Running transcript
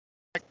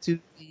back to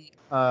the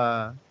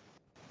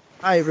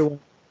hi everyone.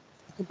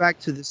 Welcome back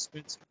to the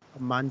Spencer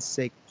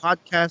Amansake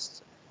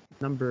podcast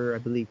number I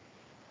believe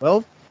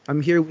 12.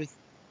 I'm here with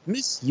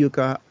Miss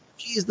Yuka.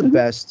 She is the Mhm.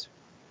 best.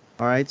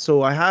 All right.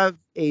 So I have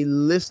a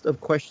list of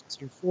questions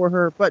here for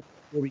her, but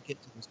before we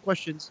get to those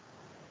questions,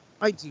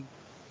 I do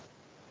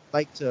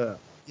like to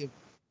give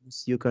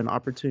Miss Yuka an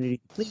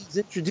opportunity. Please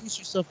introduce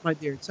yourself, my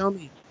dear. Tell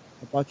me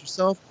about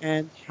yourself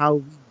and how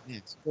we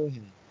met. Go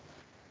ahead.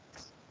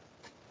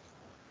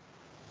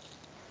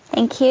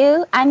 Thank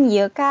you. I'm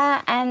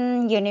Yuka.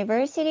 I'm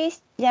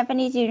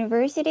Japanese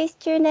university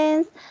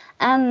student.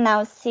 I'm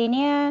now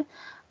senior.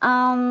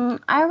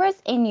 I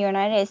was in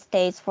United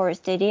States for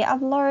study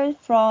abroad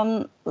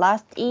from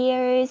last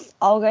year's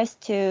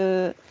August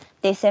to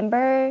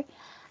December,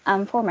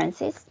 4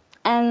 months.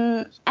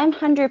 And I'm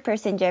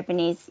 100%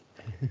 Japanese.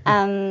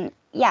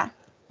 Yeah,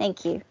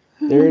 thank you.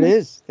 There it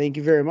is. Thank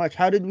you very much.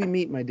 How did we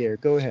meet, my dear?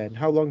 Go ahead.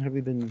 How long have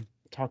we been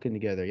talking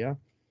together? Yeah.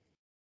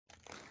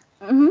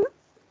 hmm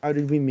How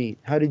did we meet?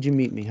 How did you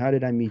meet me? How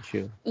did I meet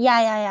you?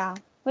 Yeah.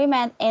 We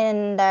met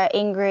in the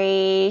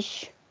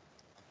English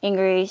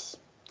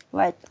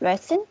what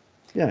lesson?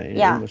 Yeah, in an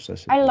Yeah, English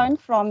lesson. I Yeah. learned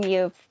from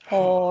you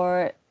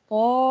for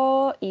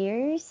 4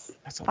 years,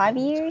 That's a 5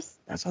 years.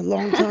 That's a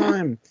long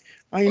time.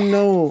 I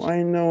know,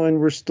 and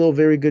we're still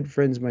very good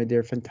friends, my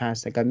dear.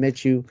 Fantastic. I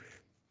met you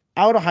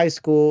out of high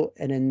school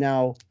and then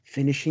now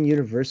finishing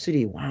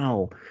university.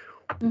 Wow.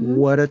 Mm-hmm.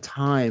 What a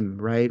time,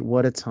 right?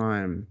 What a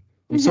time.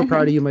 I'm so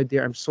proud of you, my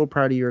dear. I'm so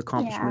proud of your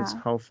accomplishments, Yeah.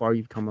 how far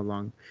you've come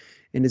along.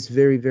 And it's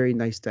very, very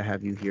nice to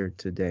have you here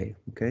today.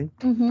 Okay.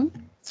 Mm-hmm.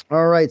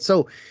 All right.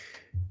 So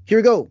here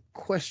we go.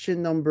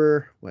 Question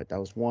number what? That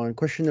was one.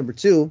 Question number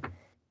two.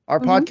 Our Mm-hmm.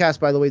 podcast,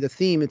 by the way, the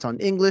theme it's on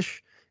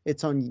English.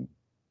 It's on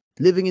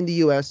living in the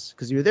U.S.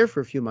 because you were there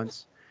for a few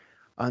months.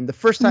 And the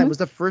first time Mm-hmm. was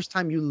the first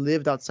time you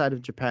lived outside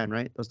of Japan,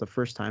 right? That was the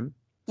first time.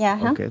 Yeah.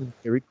 Huh? Okay,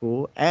 very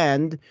cool.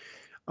 And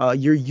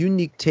your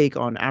unique take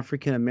on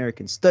African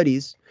American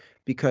studies,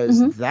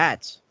 because Mm-hmm.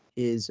 that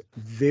is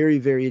very,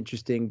 very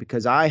interesting.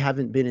 Because I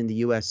haven't been in the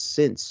U.S.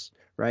 since,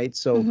 right?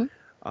 So Mm-hmm.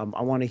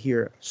 I want to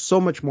hear so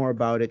much more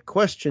about it.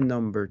 Question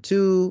number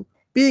two: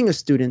 being a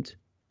student,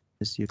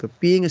 Miss Yuka,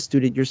 being a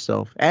student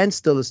yourself and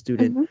still a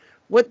student, Mm-hmm.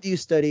 what do you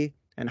study,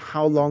 and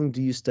how long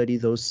do you study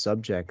those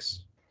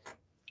subjects?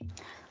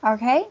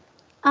 Okay.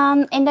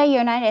 In the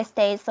United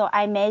States, so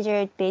I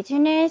majored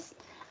business,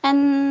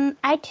 and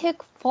I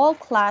took 4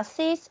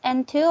 classes,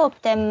 and two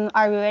of them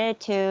are related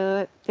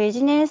to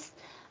business,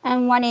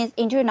 and one is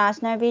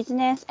international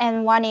business,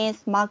 and one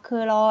is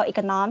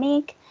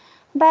macroeconomic.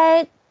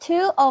 But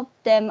two of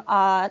them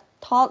are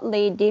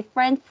totally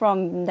different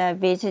from the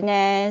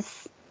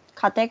business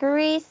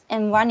categories,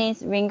 and one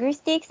is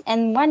linguistics,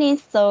 and one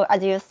is, so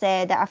as you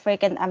said, the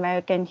African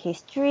American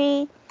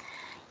history.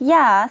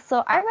 Yeah,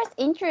 so I was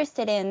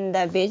interested in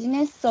the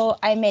business, so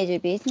I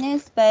majored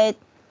business, but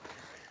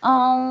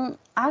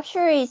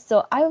actually,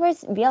 so I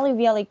was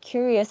really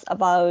curious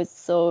about,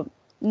 so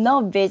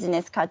no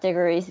business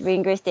categories,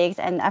 linguistics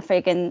and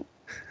African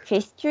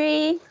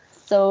history.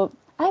 So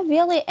I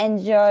really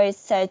enjoy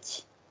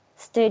such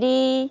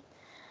study,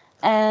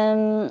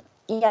 and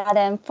yeah,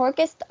 then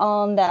focused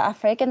on the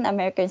African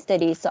American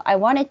studies. So I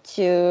wanted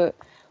to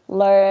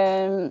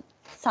learn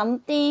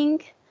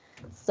something.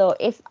 So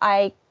if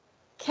I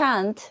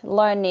can't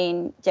learn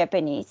in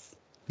Japanese.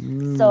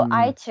 So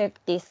I Mm,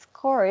 took this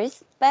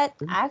course, but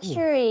very cool.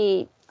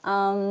 actually,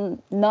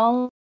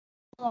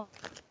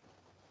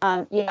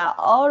 yeah,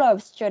 all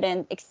of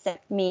students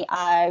except me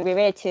are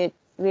related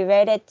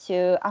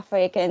to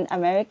African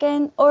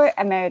American or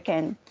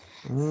American.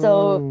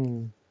 So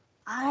Oh,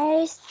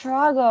 I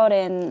struggle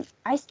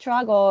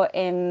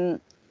in,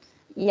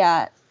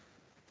 yeah,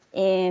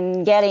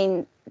 in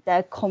getting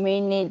their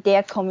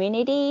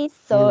community,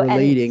 in so and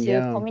relating, to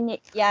yeah.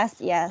 communicate,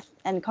 yes,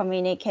 and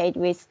communicate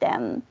with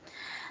them.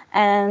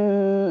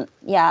 And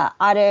yeah,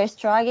 other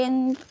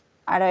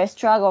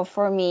struggle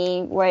for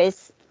me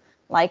was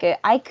like,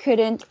 I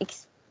couldn't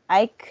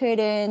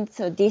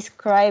so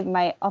describe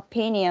my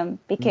opinion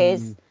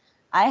because Mm,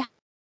 I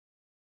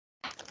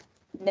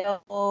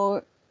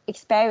no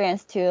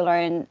experience to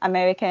learn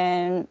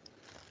American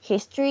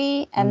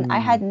history, and I mm,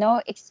 had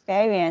no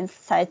experience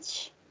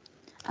such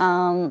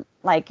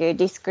like a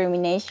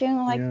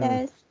discrimination like yeah.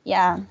 this.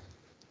 Yeah.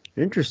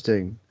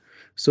 Interesting.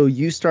 So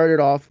you started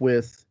off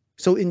with,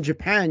 so in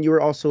Japan, you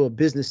were also a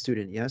business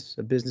student, yes?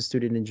 A business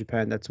student in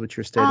Japan. That's what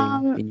you're studying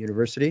Um, in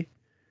university?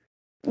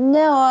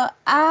 No,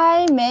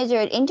 I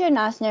majored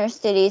international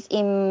studies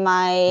in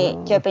my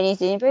Oh,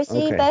 Japanese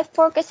university, okay. but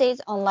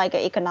focuses on like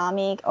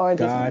economic or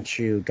business. Got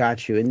you,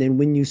 got you. And then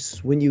when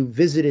when you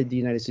visited the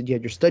United States, you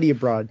had your study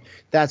abroad.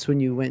 That's when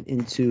you went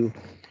into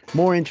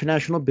more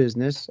international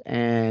business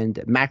and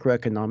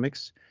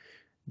macroeconomics.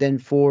 Then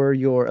for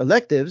your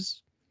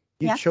electives,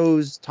 you Yeah.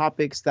 chose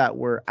topics that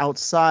were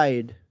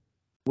outside.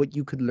 what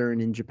you could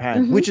learn in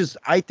Japan, Mhm. which is,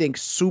 I think,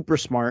 super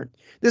smart.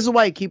 This is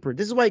why I keep her.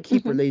 This is why I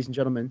keep her, Mhm. ladies and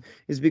gentlemen,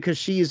 is because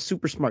she is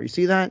super smart. You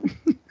see that?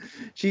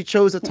 She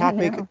chose a I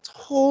topic know.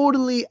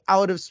 totally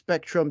out of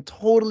spectrum,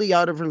 totally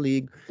out of her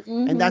league,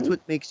 and that's Mhm. what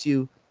makes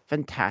you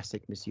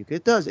fantastic, Miss Yuka.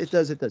 It does. It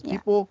does. It does. Yeah.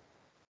 People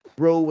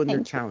grow when they're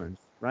Thank you.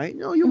 challenged, right?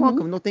 No, you're Mhm.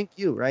 welcome. No, thank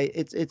you, right?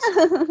 It's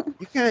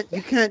you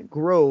can't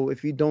grow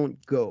if you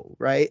don't go,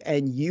 right?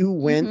 And you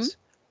Mhm. went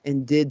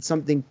and did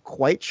something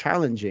quite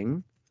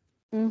challenging,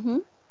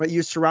 Mhm. right?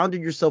 You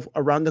surrounded yourself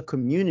around the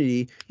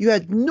community. You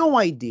had no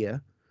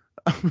idea,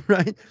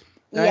 right?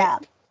 Right? Yeah.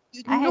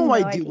 You had I had no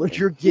no idea what idea.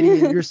 you're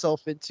getting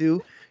yourself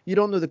into. You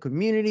don't know the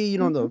community. You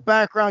don't know the Mhm.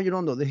 background. You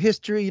don't know the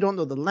history. You don't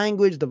know the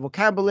language, the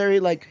vocabulary.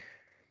 Like,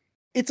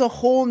 it's a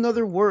whole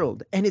nother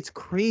world. And it's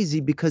crazy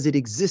because it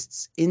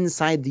exists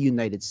inside the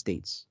United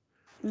States.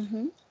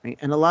 Mhm. Right?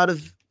 And a lot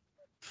of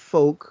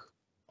folk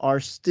are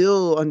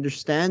still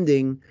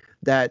understanding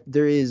that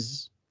there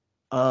is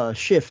a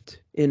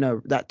shift in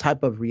that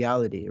type of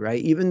reality,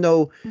 right? Even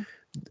though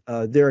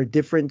there are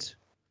different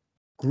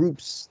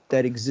groups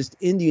that exist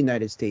in the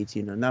United States,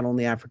 not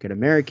only African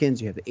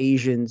Americans, you have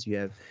Asians, you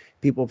have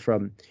people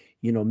from,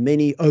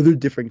 many other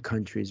different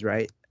countries,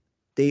 right?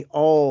 They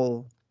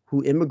all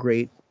who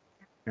immigrate,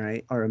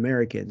 right, are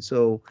American.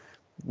 So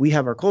we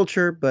have our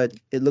culture, but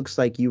it looks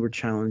like you were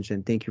challenged,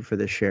 and thank you for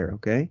the share.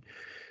 Okay.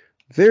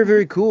 Very, Mhm.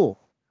 very cool.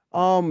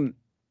 Um,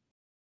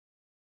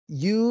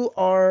 you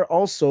are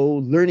also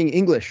learning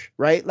English,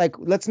 right? Like,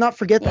 let's not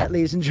forget Yeah. that,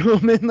 ladies and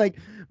gentlemen. Like,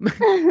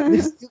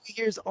 Miss Yuki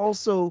here is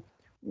also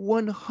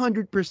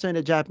 100%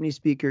 a Japanese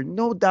speaker,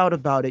 no doubt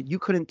about it. You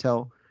couldn't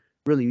tell,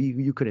 really,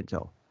 you couldn't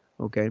tell.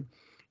 Okay,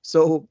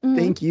 so Mhm.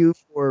 thank you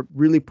for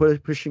really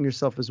pushing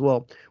yourself as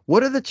well.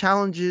 What are the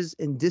challenges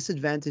and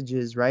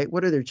disadvantages, right?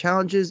 What are their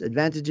challenges,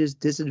 advantages,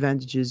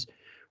 disadvantages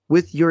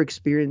with your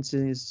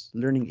experiences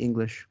learning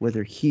English,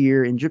 whether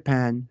here in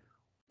Japan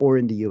or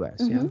in the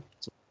US? Yeah, Mhm.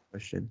 that's a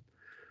question.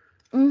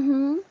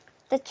 Mm-hmm.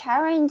 The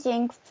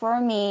challenging for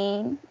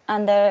me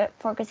and the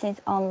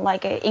focuses on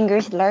like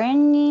English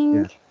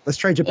learning Yeah. Let's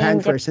try Japan in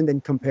Japan. first and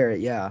then compare it.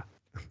 Yeah.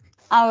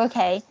 Oh,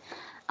 okay.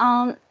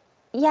 Um,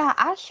 yeah,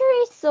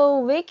 actually, so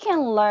we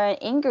can learn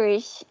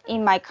English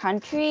in my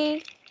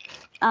country.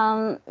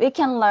 We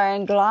can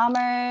learn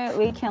grammar.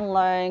 We can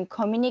learn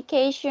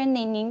communication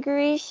in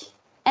English.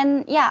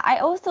 And yeah, I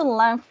also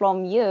learned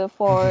from you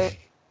for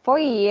 4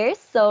 years,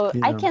 so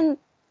Yeah.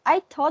 I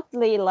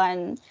totally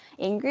learn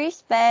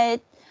English,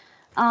 but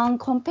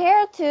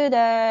compared to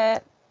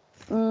the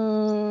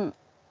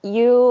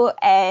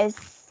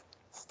U.S.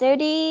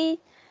 study,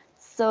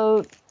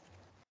 so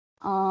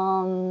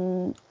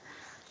um,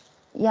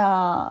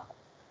 yeah,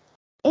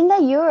 in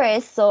the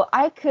U.S., so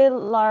I could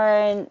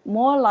learn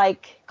more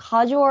like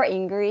casual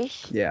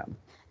English. Yeah.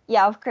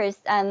 Yeah, of course,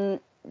 and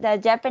the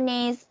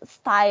Japanese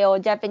style,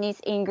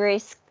 Japanese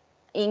English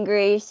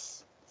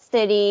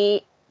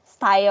study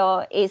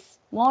style is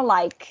more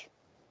like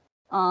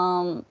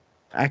um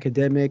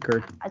Academic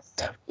or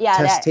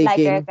yeah, test that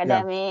like taking.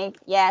 Yeah. academic,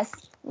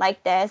 yes,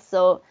 like that.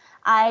 So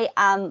I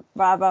am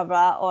blah blah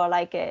blah or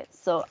like it.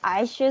 So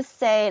I should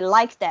say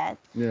like that,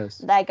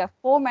 Yes. like a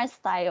formal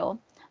style.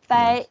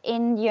 But Yes.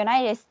 in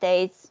United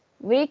States,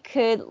 we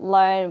could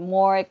learn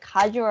more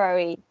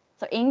casually.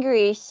 So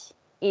English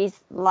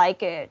is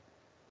like a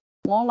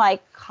more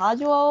like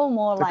casual,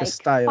 more It's like a like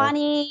style.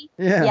 funny.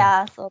 Yeah.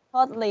 Yeah, so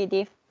totally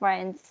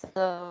different.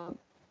 So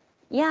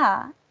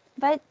yeah,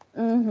 but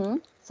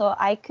so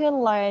I could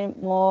learn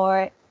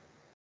more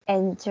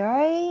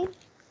enjoy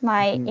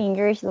my Mhm.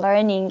 English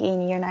learning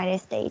in United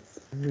States.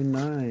 Very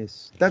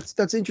nice.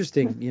 That's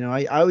interesting.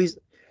 I always,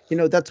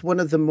 that's one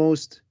of the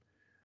most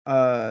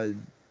uh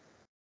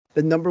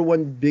the number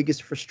one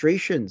biggest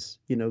frustrations,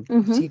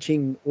 Mm-hmm.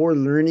 teaching or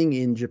learning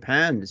in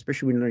Japan,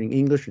 especially when learning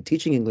English or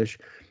teaching English.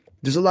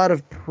 There's a lot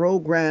of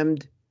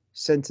programmed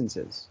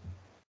sentences,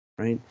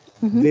 right?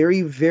 Mm-hmm.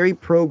 Very, very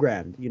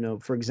programmed.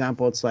 For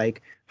example, it's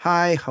like,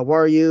 hi, how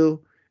are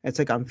you? It's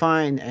like, I'm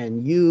fine.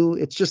 And you,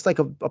 it's just like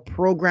a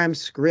programmed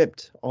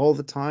script all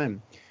the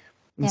time.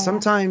 And Yeah.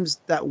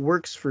 sometimes that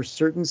works for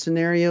certain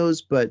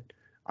scenarios, but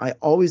I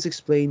always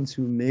explain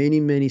to many,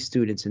 many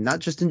students, and not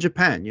just in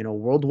Japan,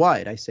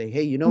 worldwide. I say,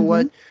 hey, you know Mm-hmm.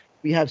 what?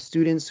 We have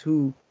students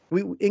who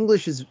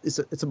English is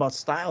it's about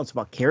style, it's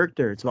about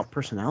character, it's about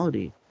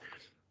personality,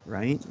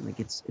 right? Like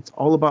it's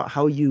all about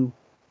how you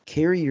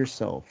carry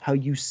yourself, how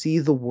you see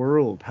the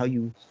world, how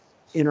you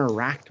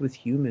interact with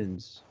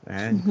humans,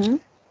 and Mm-hmm.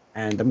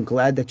 I'm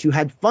glad that you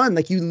had fun.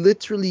 Like, you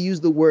literally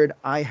used the word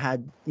I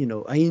had,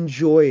 I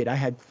enjoyed, I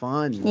had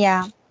fun,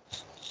 Yeah.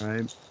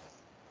 right?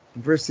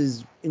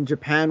 Versus in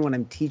Japan when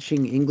I'm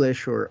teaching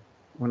English or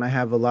when I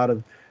have a lot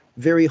of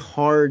very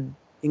hard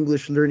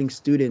English learning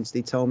students,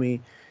 they tell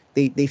me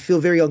they feel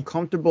very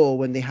uncomfortable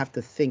when they have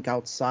to think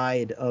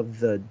outside of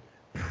the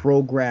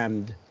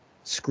programmed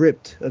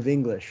script of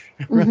English,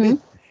 Mm-hmm. right?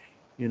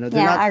 They're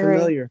Yeah, not I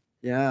agree. familiar.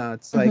 Yeah,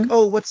 it's like, Mm-hmm.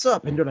 "Oh, what's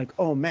up?" And they're like,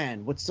 "Oh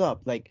man, what's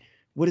up?" Like,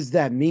 what does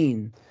that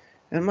mean?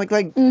 And I'm like,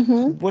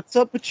 Mm-hmm. what's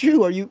up with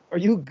you? Are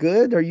you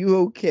good? Are you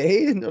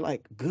okay? And they're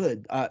like,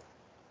 good.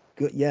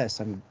 good.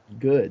 Yes, I'm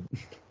good.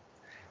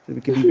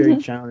 It can be very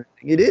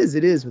challenging. It is.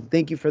 It is. But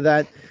thank you for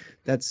that.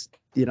 That's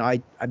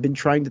I've been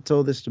trying to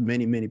tell this to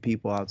many many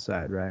people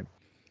outside. Right.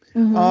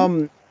 Mm-hmm.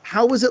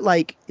 How was it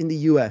like in the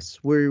U.S.?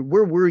 Where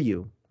were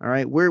you? All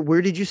right.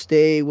 Where did you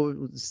stay? What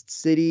was the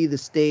city, the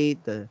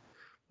state, the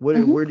what?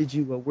 Mm-hmm. Where did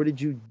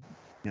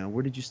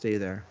you stay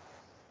there?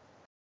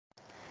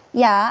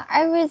 Yeah,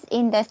 I was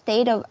in the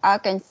state of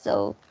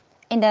Arkansas,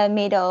 in the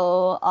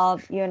middle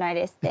of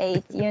United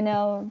States, you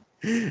know.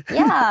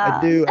 I Yeah.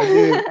 do. I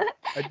do.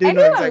 I do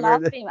know Everyone exactly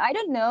where laughing. I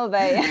don't know,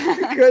 but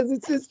because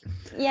it's just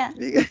yeah.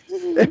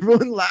 because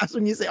everyone laughs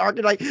when you say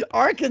Arkansas, like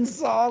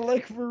Arkansas,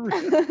 like for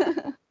real.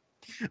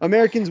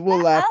 Americans will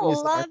laugh I when you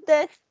say love Arkansas.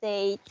 the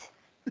state.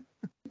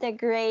 The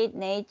great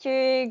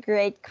nature,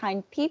 great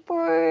kind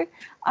people.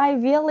 I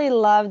really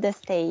love the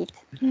state.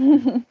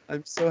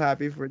 I'm so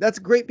happy for it. That's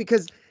great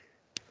because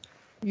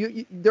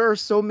there are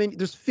so many.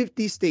 There's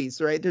 50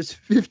 states, right? There's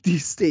 50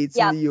 states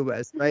in Yep. the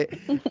U.S., right?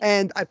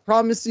 And I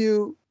promise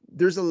you,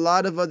 there's a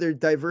lot of other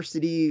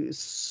diversity.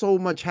 So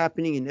much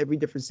happening in every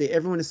different state.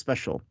 Everyone is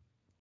special.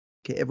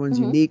 Okay, everyone's Mm-hmm.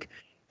 unique.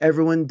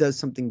 Everyone does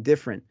something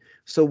different.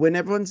 So when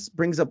everyone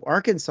brings up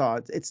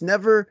Arkansas, it's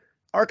never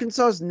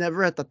Arkansas is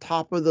never at the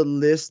top of the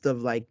list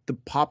of like the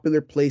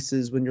popular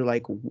places when you're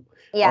like,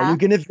 are you Yeah.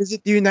 gonna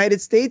visit the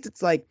United States?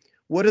 It's like,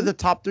 what are Mm-hmm. the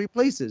top three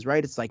places,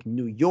 right? It's like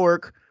New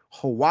York,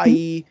 Mm-hmm.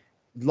 Hawaii,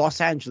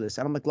 Los Angeles.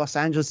 And I'm like, Los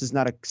Angeles is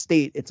not a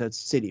state, it's a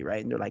city,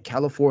 right? And they're like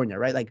California,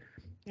 right? Like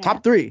Yeah.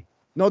 top three,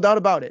 no doubt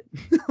about it.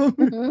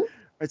 Mm-hmm.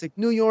 It's like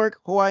New York,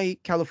 Hawaii,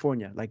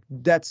 California. Like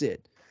that's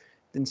it.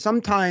 Then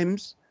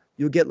sometimes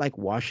you'll get like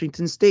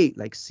Washington State,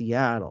 like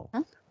Seattle,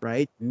 Huh?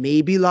 right?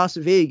 Maybe Las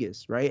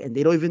Vegas, right? And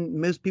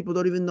most people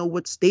don't even know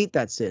what state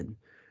that's in,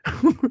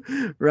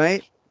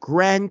 right?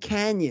 Grand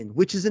Canyon,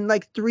 which is in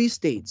like three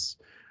states,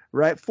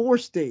 right? Four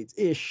states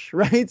ish,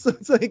 right? So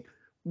it's like,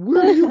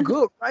 where do you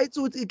go, right?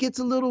 So it gets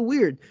a little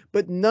weird,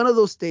 but none of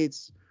those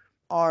states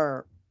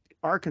are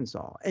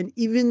Arkansas. And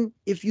even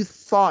if you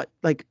thought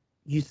like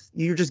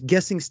you're just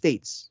guessing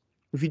states,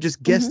 if you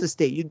just guess Mm-hmm. the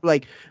state, you'd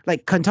be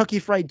like Kentucky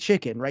Fried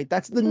Chicken, right?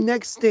 That's the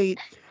next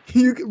state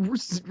you can,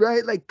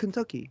 right? Like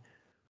Kentucky,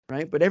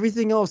 right? But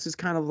everything else is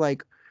kind of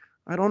like,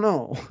 I don't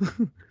know.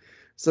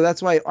 So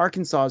that's why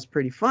Arkansas is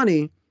pretty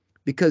funny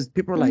because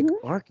people are like,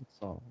 Mm-hmm.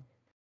 Arkansas,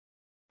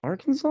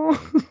 Arkansas?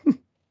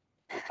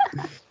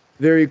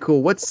 Very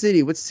cool. What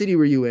city? What city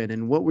were you in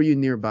and what were you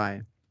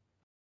nearby?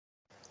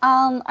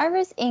 I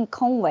was in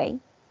Conway.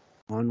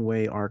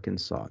 Conway,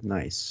 Arkansas.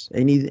 Nice.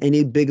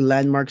 Any big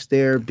landmarks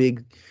there?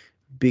 Big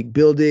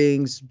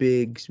buildings,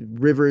 big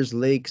rivers,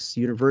 lakes,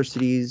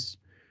 universities.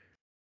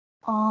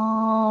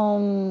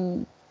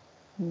 Um,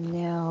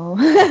 no.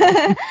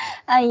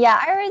 Yeah,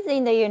 I was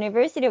in the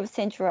University of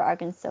Central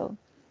Arkansas.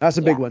 That's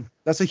a big Yeah. one.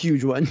 That's a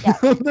huge one. Yeah.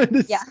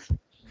 Yeah.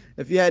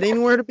 If you had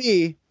anywhere to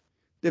be,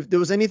 if there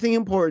was anything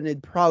important,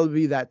 it'd probably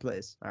be that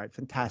place. All right,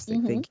 fantastic.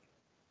 Mm-hmm. Thank you.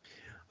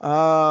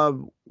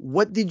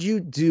 What did you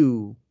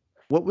do?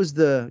 What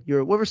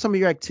were some of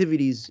your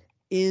activities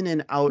in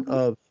and out Mm-hmm.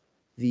 of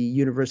the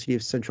University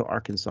of Central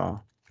Arkansas?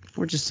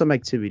 Or just some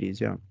activities,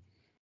 yeah.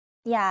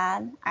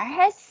 Yeah, I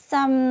had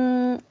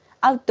some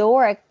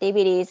outdoor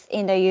activities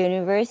in the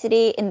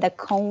university, in the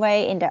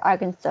Conway, in the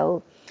Arkansas,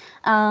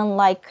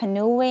 like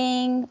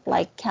canoeing,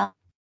 like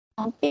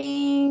camping,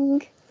 log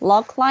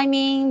climbing,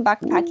 backpacking,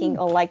 all Ooh. like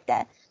that.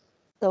 So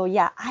yeah,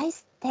 I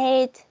stayed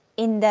in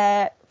the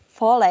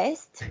forest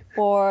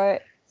for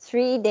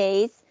 3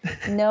 days.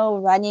 No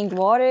running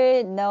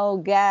water, no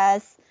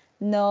gas,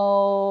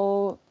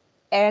 no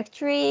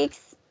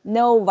electrics,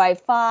 no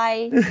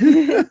Wi-Fi.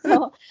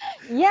 So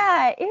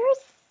yeah, it was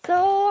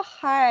so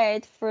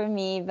hard for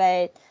me,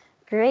 but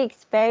great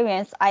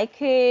experience. I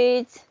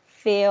could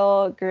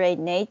feel great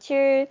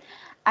nature.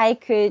 I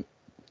could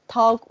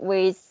talk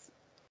with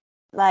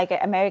like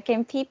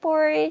American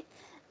people,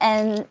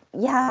 and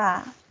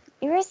yeah,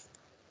 it was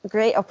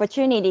great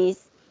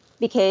opportunities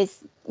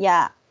because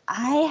yeah,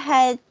 I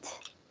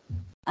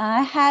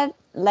had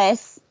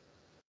less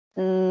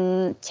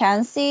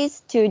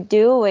chances to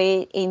do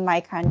it in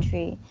my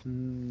country.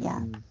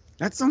 Yeah. Hmm.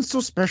 That sounds so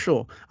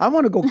special. I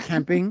want to go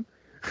camping.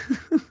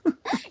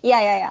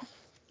 Yeah, yeah, yeah.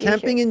 You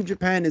Camping should. in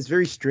Japan is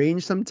very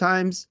strange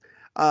sometimes.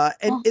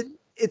 And Oh,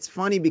 it's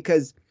funny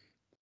because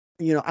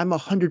I'm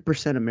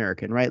 100%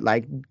 American, right?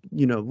 Like,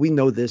 we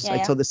know this. yeah, I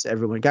yeah. tell this to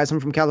everyone. Guys, I'm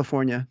from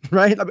California,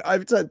 right?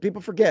 I've said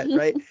people forget,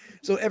 right?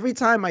 So every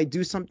time I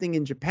do something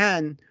in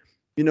Japan,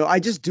 I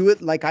just do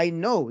it like I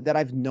know that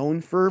I've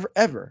known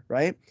forever,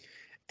 right?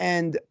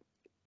 And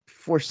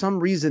for some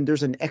reason,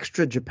 there's an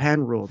extra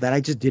Japan rule that I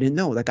just didn't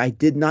know. Like, I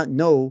did not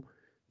know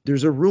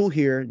there's a rule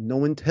here. No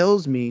one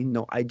tells me.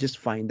 No, I just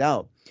find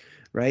out,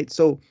 right?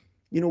 So,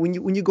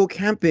 when you go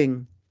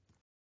camping,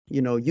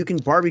 you can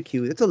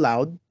barbecue. It's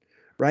allowed,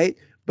 right?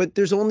 But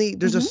there's a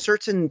Mm-hmm.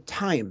 certain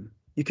time.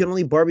 You can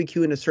only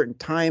barbecue in a certain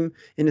time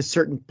in a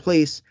certain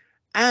place,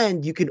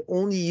 and you can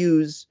only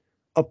use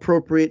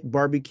appropriate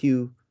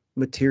barbecue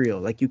material.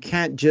 Like you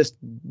can't just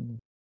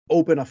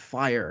open a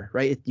fire,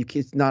 right?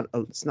 It's not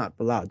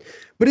allowed.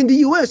 But in the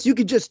US, you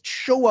could just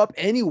show up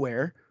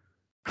anywhere,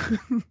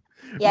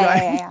 Yeah, yeah,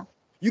 right? yeah, yeah.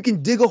 You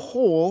can dig a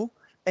hole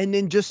and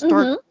then just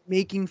start Mm-hmm.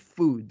 making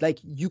food. Like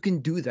you can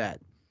do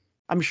that.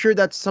 I'm sure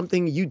that's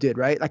something you did,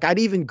 right? Like I'd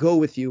even go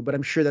with you, but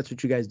I'm sure that's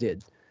what you guys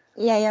did.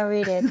 Yeah, yeah,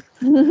 read it.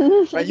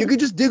 Right? You could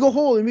just dig a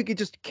hole and we could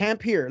just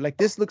camp here. Like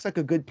this looks like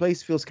a good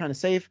place, feels kind of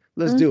safe.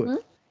 Let's do it. Mm-hmm.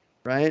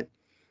 Right?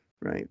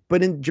 Right.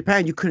 But in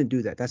Japan, you couldn't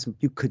do that.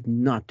 You could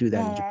not do that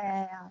Yeah, in yeah, Japan.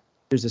 yeah, yeah.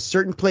 There's a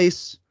certain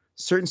place,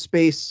 certain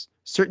space,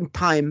 certain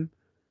time,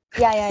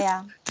 Yeah, yeah,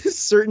 yeah.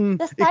 certain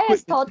The style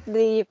is equipment.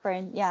 totally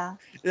different. Yeah.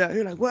 Yeah,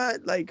 you're like,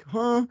 what? Like,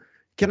 huh?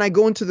 Can I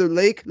go into the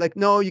lake? Like,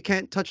 no, you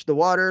can't touch the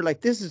water.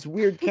 Like, this is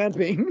weird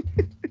camping.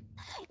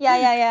 Yeah,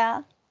 yeah,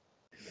 yeah.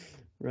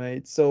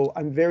 Right. So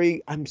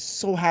I'm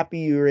so happy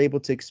you were able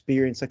to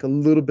experience like a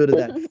little bit of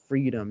that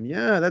freedom.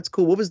 Yeah, that's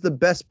cool. What was the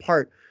best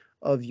part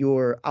of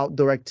your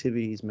outdoor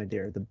activities, my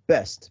dear? The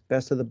best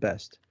of the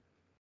best.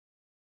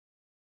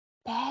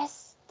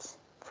 Best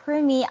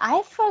for me,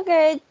 I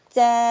forgot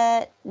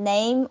the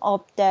name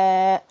of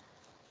the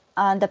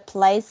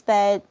place,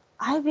 but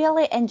I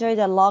really enjoy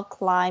the rock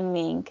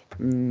climbing.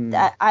 Mm,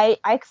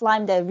 I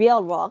climbed the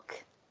real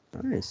rock.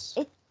 nice.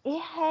 It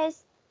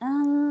has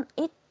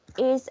it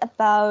is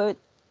about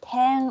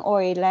 10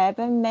 or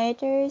 11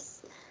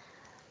 meters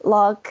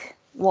rock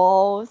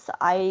walls.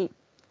 I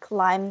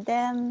climbed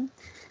them.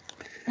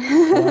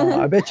 Wow.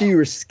 I bet you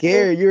were But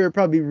scared. You were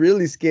probably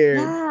really scared.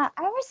 yeah,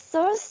 I was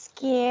so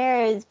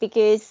scared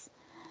because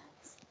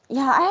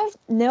yeah, I have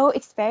no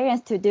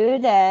experience to do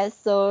that.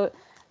 So,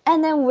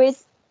 and then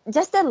with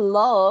just a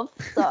love,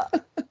 so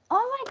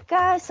oh my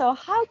gosh, so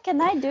how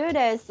can I do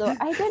this? So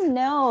I don't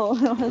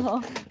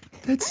know.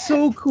 That's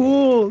so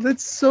cool.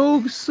 That's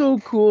so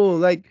cool.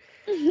 Like,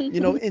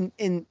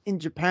 in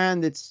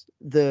Japan, it's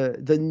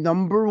the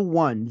number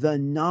one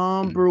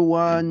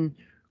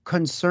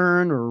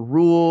concern or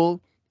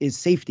rule is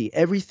safety.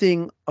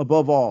 Everything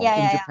above all Yeah,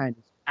 in yeah, yeah. Japan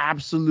is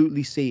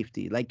absolutely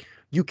safety. Like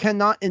you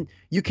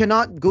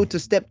cannot go to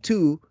step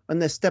two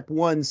unless step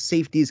one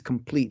safety is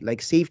complete.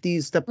 Like safety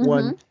is step Mm-hmm.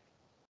 one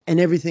and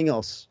everything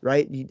else,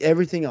 right?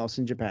 Everything else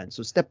in Japan.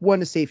 So step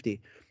one is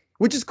safety,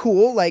 which is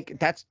cool. Like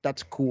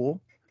that's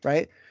cool,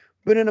 right?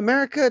 But in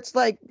America, it's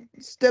like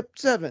step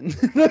seven.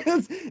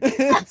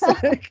 It's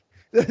like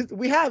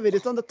we have it.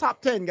 It's on the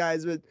top 10,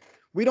 guys, but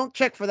we don't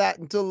check for that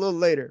until a little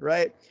later,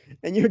 right?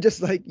 And you're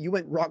just like you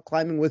went rock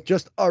climbing with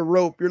just a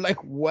rope. You're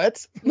like,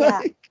 what? Yeah,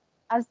 Like,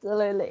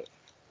 absolutely.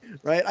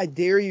 right? I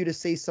dare you to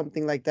say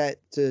something like that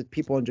to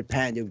people in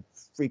Japan. You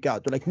freak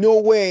out. They're like, no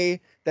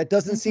way. That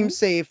doesn't seem Mm-hmm.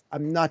 safe.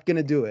 I'm not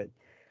gonna do it,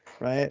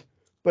 right?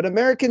 But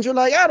Americans are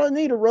like, I don't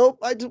need a rope.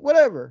 I just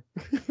whatever,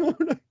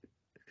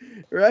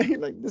 right?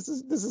 Like this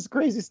is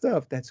crazy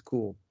stuff. That's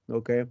cool.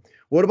 Okay.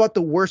 What about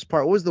the worst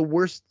part? What was the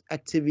worst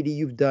activity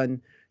you've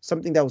done?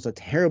 Something that was a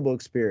terrible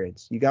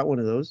experience. You got one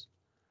of those?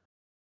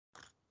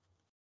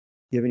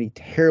 You have any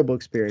terrible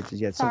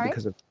experiences yet? Something Sorry.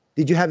 because of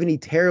did you have any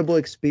terrible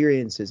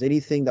experiences?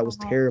 Anything that was Uh-huh.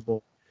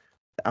 terrible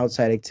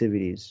outside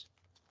activities?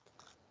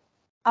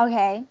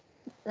 Okay.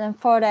 Then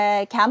for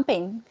the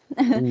camping,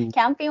 Ooh.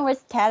 camping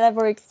was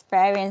terrible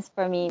experience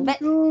for me, but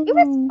it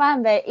was No.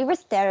 fun. But it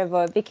was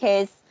terrible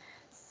because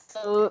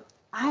so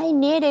I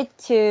needed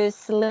to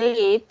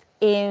sleep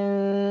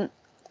in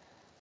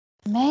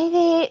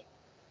maybe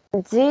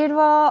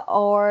 0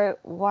 or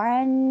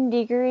 1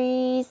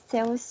 degree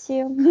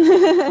Celsius.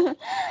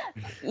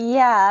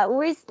 Yeah,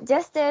 with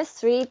just a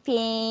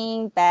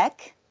sleeping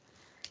bag.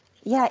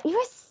 Yeah, it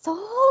was so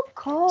So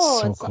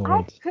cold, so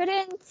I cold.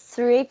 couldn't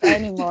sleep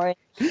anymore.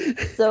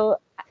 So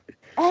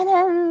and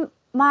then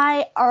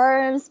my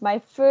arms, my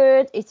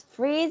foot is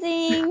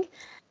freezing.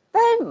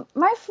 But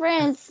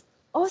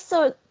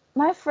also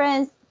my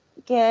friends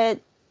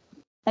get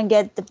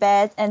get the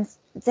bed and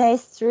they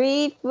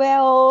sleep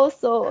well.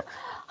 So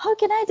how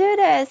can I do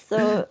this?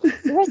 So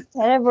it was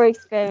terrible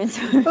experience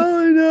for me.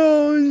 Oh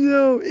no,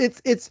 no.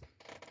 It's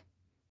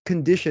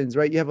conditions,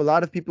 right? You have a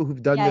lot of people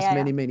who've done Yeah, this yeah, yeah.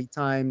 many, many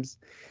times.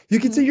 You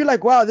can Mm-hmm. say you're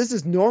like, wow, this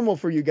is normal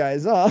for you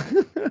guys, huh?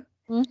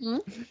 Mm-hmm.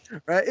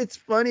 Right? It's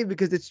funny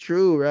because it's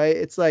true, right?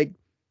 It's like,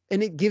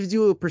 and it gives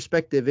you a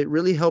perspective. It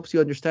really helps you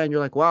understand.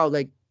 You're like, wow,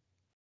 like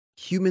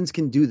humans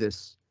can do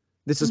this.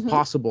 This is Mm-hmm.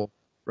 possible,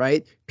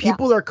 right? Yeah.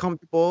 People are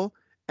comfortable.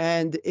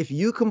 And if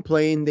you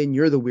complain, then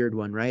you're the weird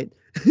one, right?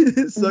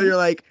 So Mm-hmm. you're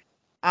like,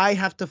 I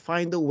have to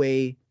find a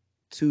way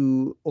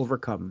to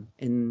overcome.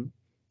 And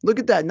look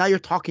at that. Now you're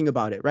talking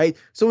about it, right?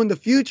 So in the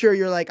future,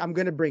 you're like, I'm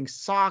going to bring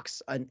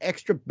socks, an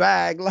extra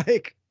bag,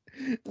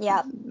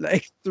 Yeah.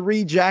 like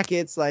three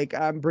jackets, like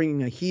I'm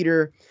bringing a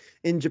heater.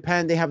 In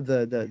Japan, they have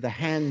the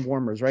hand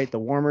warmers, right? The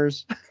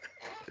warmers.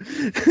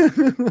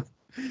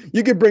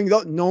 You could bring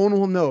those. No one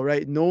will know,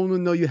 right? No one will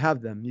know you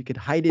have them. You could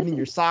hide it in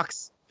your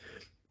socks.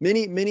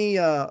 Many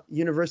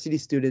university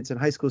students and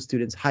high school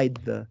students hide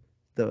the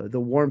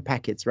warm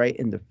packets, right?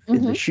 In the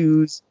Mm-hmm.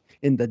 shoes,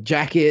 in the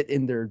jacket,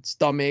 in their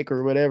stomach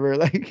or whatever.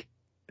 Like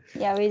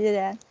Yeah, we did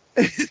that.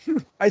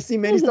 I see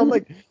many stuff. I'm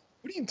like,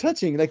 what are you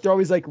touching? Like they're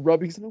always like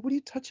rubbing something. What are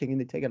you touching? And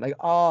they take it like,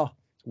 oh,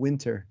 it's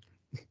winter.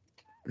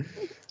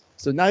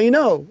 So now you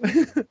know.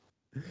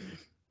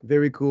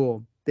 Very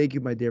cool. Thank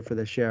you, my dear, for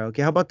the share.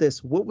 Okay, how about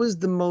this? What was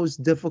the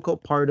most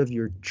difficult part of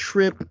your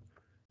trip,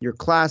 your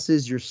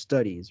classes, your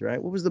studies,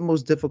 right? What was the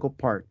most difficult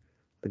part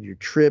of your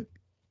trip,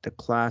 the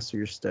class, or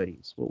your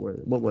studies?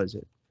 What was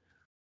it?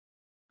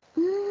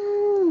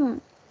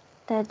 Mm,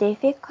 the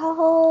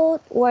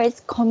difficult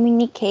was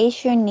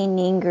communication in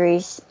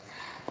English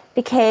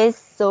because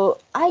so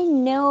I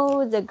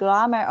know the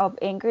grammar of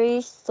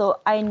English, so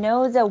I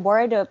know the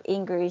word of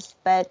English,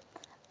 but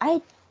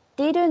I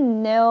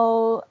didn't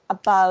know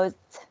about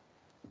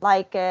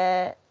like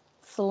a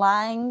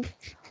slang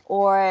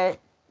or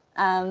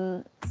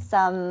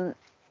some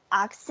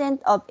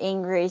accent of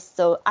English,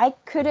 so I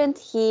couldn't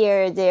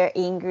hear their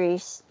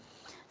English.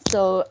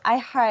 So I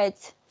had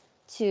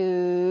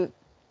to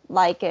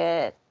like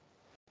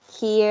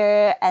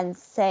hear and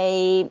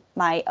say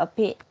my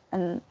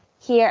opinion,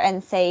 hear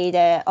and say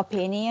the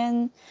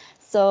opinion.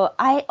 So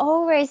I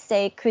always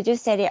say, "Could you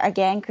say it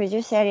again? Could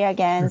you say it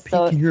again?" Repeat.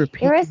 So Can you it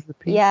repeat? Can was you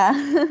repeat? yeah,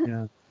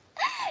 Yeah.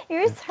 it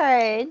Yeah. was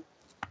hard.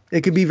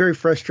 It could be very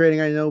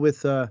frustrating. I know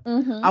with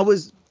Mhm. I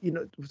was,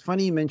 it's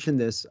funny you mentioned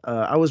this.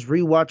 I was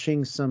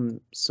rewatching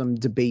some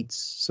debates,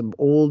 some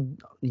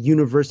old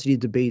university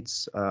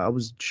debates. I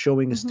was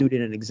showing a Mhm.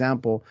 student an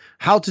example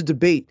how to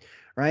debate,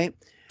 right?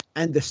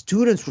 And the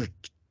students were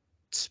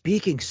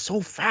speaking so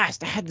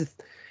fast. I had to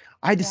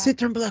Yeah. sit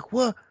there and be like,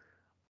 "What?"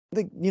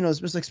 Like, it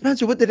was like,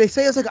 "Spencer, what did they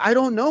say?" I was like, "I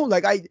don't know."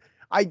 Like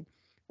I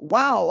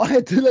wow, I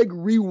had to like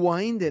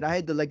rewind it. I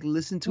had to like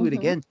listen to it Mhm.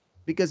 again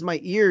because my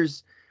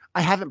ears,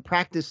 I haven't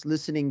practiced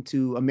listening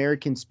to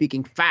Americans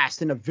speaking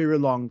fast in a very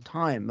long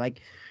time.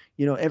 Like,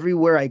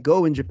 everywhere I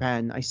go in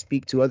Japan, I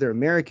speak to other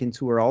Americans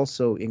who are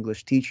also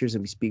English teachers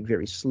and we speak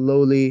very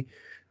slowly,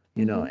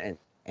 you know, Mhm. and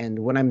and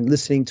when I'm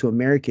listening to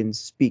Americans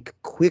speak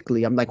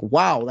quickly, I'm like,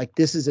 wow, like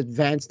this is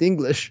advanced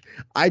English.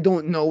 I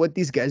don't know what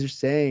these guys are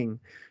saying.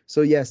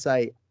 So yes,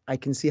 I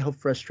can see how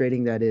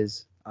frustrating that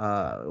is.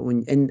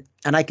 When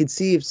and I could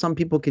see if some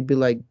people could be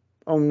like,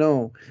 oh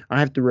no, I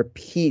have to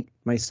repeat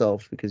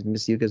myself because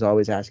Miss Yuka is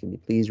always asking me,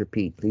 please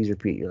repeat, please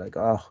repeat. You're like,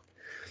 oh,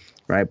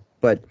 right.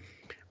 But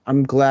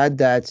I'm glad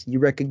that you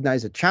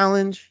recognize a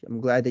challenge. I'm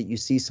glad that you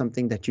see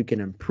something that you can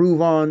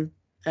improve on.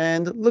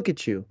 And look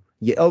at you.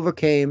 You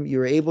overcame, you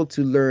were able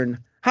to learn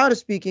how to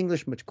speak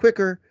English much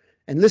quicker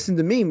and listen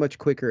to me much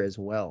quicker as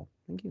well.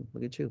 Thank you.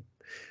 Look at you.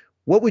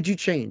 What would you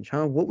change,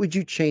 huh? What would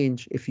you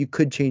change if you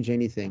could change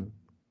anything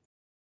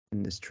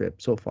in this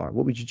trip so far?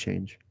 What would you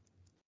change?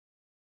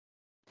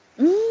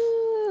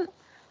 Mm,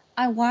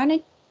 I want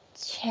to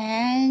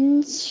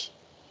change.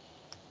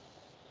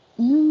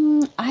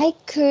 I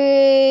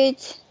could.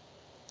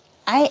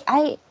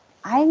 I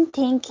I'm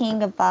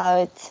thinking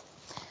about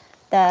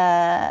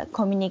the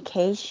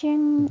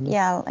communication, Hmm.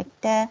 yeah, like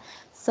that.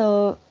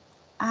 So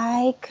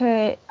I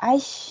could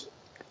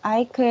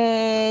I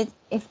could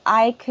if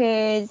I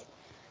could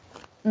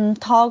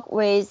talk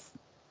with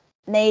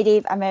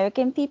Native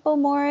American people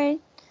more.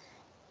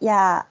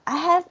 Yeah, I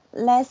have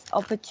less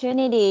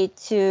opportunity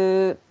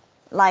to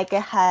like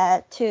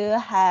have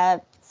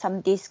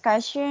some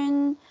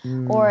discussion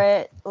Mm.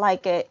 or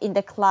like in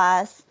the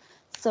class.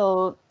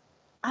 So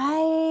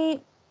I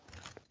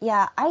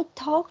yeah, I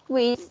talked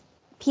with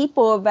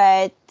people,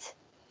 but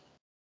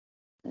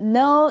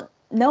no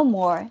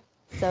more.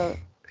 So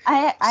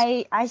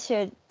I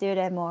should do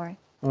that more.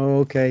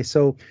 Okay,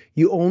 so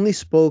you only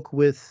spoke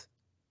with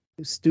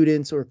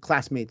students or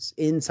classmates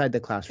inside the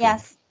classroom.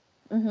 Yes.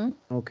 Mhm.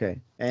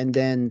 Okay. And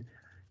then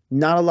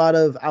not a lot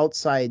of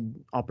outside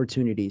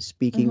opportunities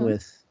speaking Mhm.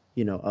 with,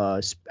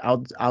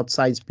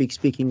 outside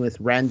speaking with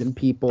random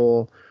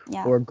people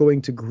Yeah. or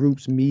going to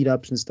groups,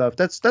 meetups and stuff.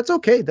 That's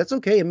okay. That's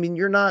okay. I mean,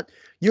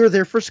 you're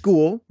there for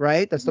school,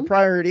 right? That's the Mhm.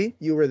 priority.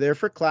 You were there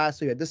for class,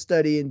 so you had to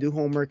study and do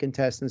homework and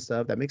tests and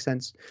stuff. That makes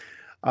sense.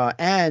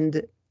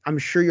 And I'm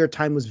sure your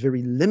time was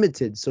very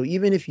limited. So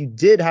even if you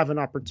did have an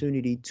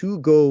opportunity to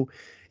go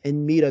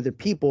and meet other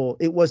people,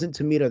 it wasn't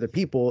to meet other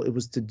people. It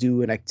was to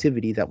do an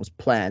activity that was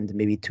planned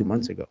maybe 2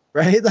 months Mhm. ago,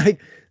 right?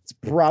 Like it's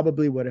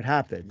probably what had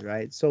happened,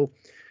 right? So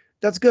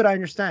that's good. I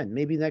understand.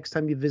 Maybe next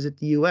time you visit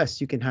the US,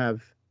 you can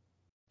have,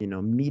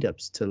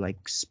 meetups to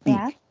like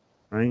Yeah. speak,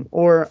 right?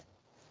 Or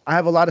I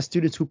have a lot of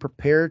students who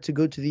prepare to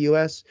go to the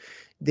US.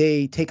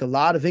 They take a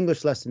lot of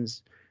English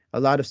lessons, a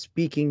lot of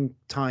speaking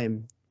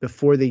time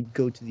before they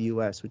go to the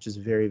US, which is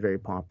very, very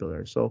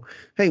popular. So,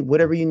 hey,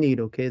 whatever you need,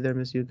 okay, there,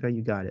 Miss Yuka,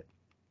 you got it.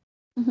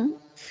 Mhm.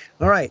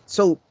 All right.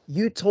 So,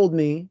 you told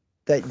me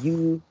that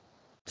you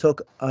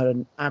took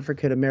an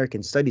African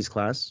American studies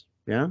class.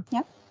 Yeah.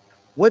 Yep.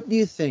 What do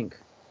you think?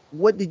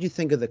 What did you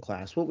think of the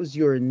class? What was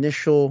your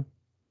initial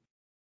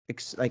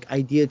like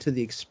idea to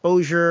the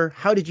exposure?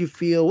 How did you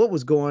feel? What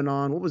was going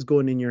on? What was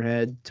going in your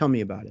head? Tell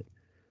me about it.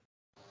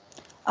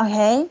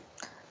 Okay.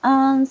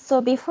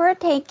 So before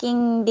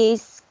taking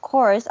this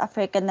course,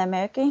 African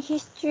American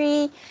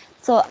history,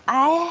 so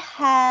I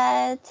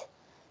had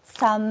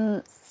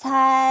some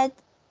sad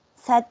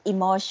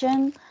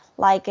emotion,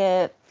 like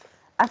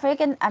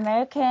African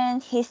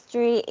American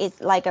history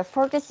is like a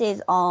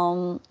focuses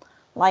on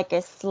like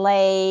a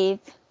slave,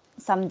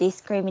 some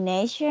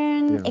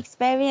discrimination Yeah.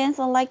 experience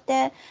or like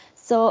that.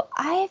 So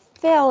I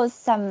felt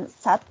some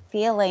sad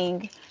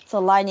feeling, so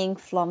learning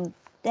from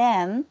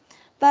them.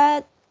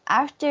 But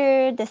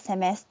after the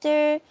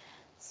semester,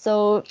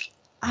 so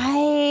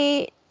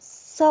I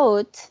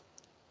thought,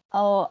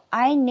 oh,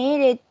 I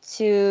needed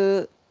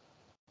to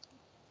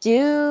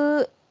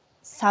do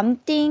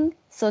something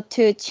so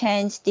to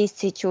change this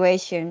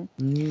situation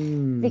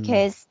Mm.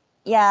 because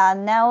yeah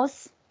now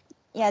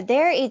yeah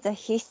there is a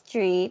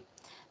history,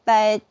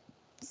 but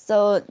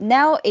so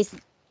now is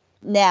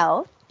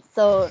now.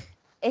 So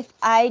if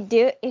I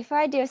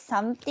do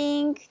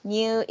something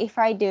new, if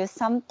I do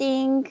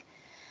something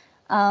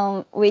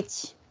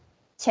which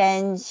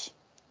change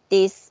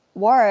this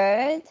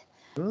world,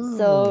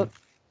 so Oh.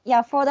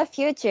 yeah, for the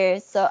future,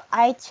 so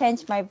I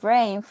change my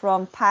brain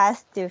from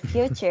past to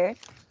future.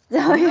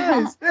 So yeah.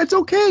 Nice. That's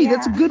okay.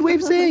 That's a Yeah. good way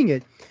of saying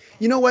it.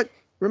 You know what?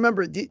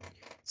 Remember,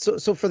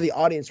 so for the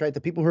audience, right? The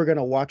people who are going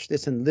to watch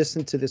this and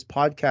listen to this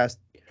podcast,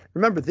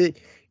 remember that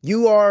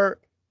you are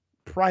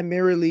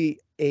primarily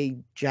a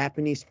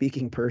Japanese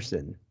speaking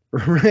person,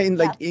 right?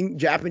 Like Yes.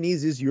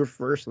 Japanese is your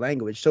first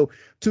language. So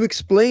to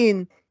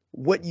explain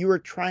what you are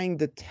trying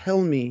to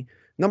tell me,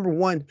 number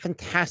one,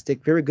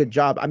 fantastic, very good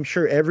job. I'm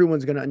sure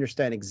everyone's going to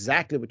understand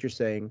exactly what you're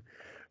saying,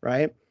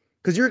 right?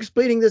 Because you're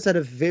explaining this at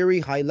a very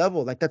high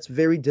level. Like that's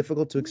very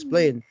difficult to Mm,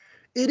 explain.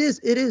 It is.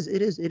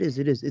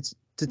 It's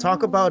to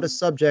talk about a no.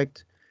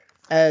 subject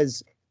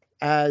as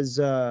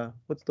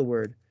what's the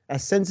word?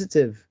 As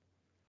sensitive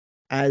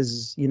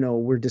as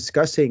we're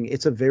discussing.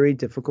 It's a very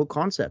difficult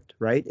concept,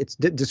 right? It's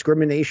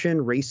discrimination,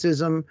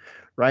 racism,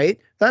 right?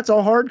 That's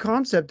a hard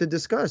concept to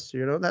discuss.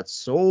 That's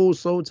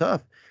so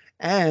tough.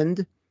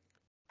 And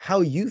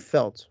how you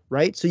felt,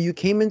 right? So you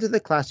came into the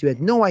class, you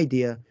had no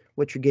idea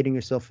what you're getting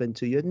yourself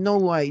into. You have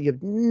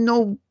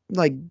no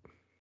like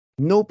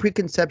no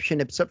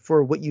preconception except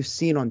for what you've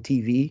seen on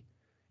TV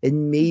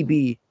and Mhm.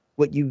 maybe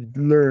what you've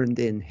learned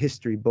in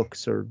history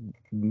books or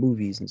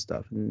movies and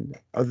stuff. And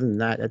other than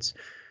that,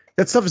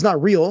 that stuff is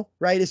not real,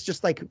 right? It's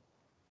just like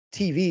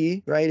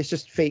TV, right? It's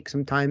just fake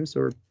sometimes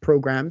or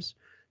programs.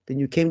 Then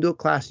you came to a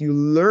class, you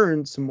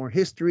learned some more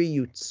history,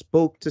 you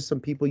spoke to some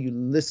people, you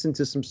listened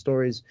to some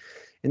stories,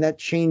 and that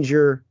changed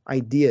your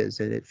ideas.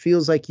 And it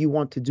feels like you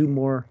want to do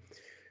more.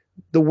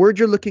 The word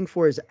you're looking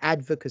for is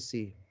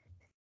advocacy.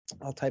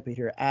 I'll type it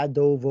here.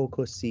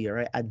 Advocacy, all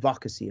right?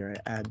 Advocacy, all right?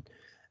 Ad.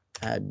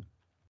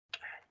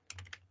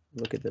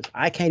 Look at this.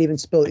 I can't even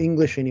spell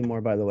English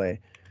anymore, by the way.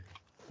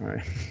 All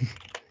right.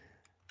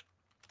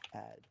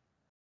 Ad.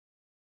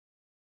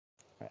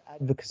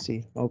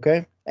 Advocacy.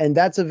 Okay. And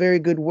that's a very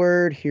good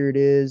word. Here it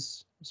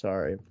is.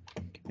 Sorry.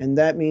 And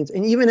that means,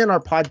 and even in our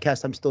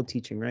podcast, I'm still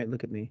teaching, right?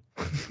 Look at me.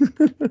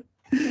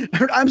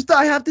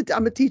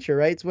 I'm a teacher,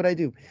 right? It's what I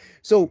do.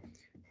 So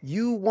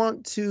you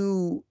want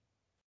to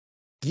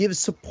give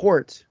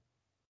support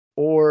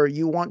or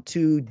you want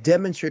to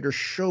demonstrate or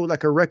show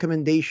like a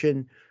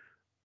recommendation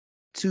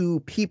to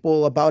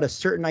people about a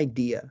certain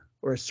idea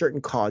or a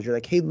certain cause. You're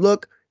like, hey,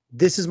 look,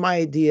 this is my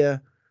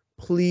idea.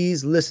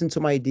 Please listen to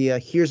my idea.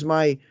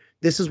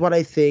 This is what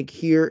I think.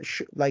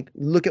 Like,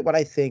 look at what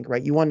I think,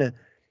 right? You want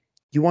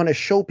to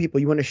show people,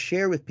 you want to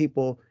share with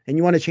people, and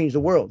you want to change the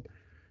world,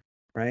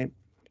 right?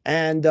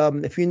 And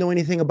if you know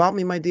anything about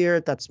me, my dear,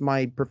 that's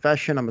my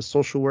profession. I'm a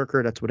social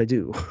worker. That's what I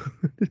do.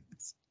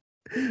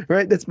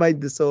 Right?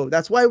 So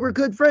that's why we're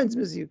good friends,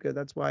 Ms. Yuka.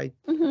 That's why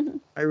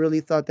I really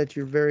thought that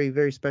you're very,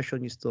 very special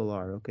and you still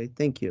are. Okay.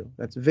 Thank you.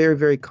 That's very,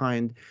 very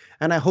kind.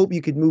 And I hope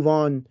you could move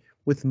on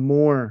with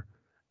more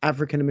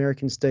African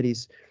American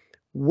studies.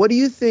 What do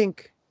you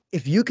think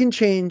if you can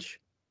change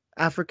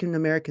African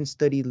American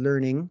study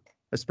learning,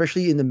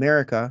 especially in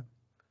America,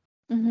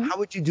 Mhm. how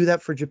would you do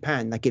that for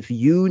Japan? Like if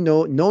you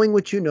know, knowing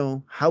what you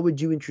know, how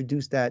would you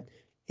introduce that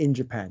in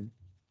Japan?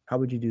 How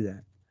would you do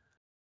that?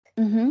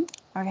 Mhm.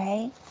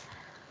 Okay.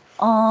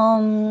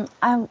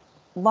 I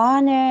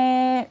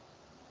wanna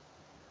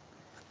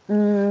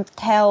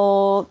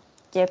tell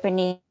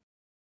Japanese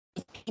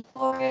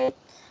people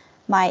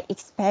my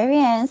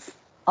experience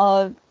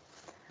of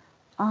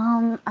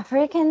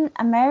African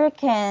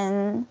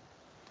American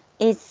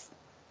is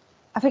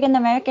African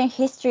American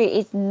history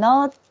is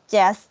not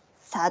just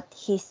sad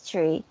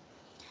history.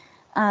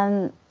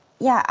 Um,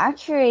 yeah,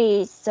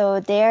 actually, so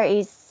there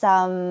is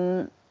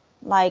some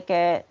like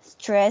a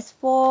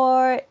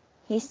stressful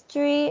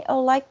history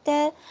or like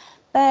that,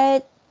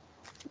 but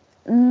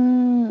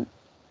um,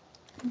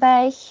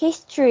 by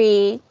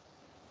history,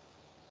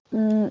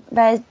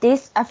 but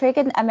this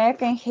African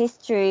American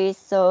history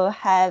so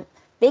have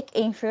big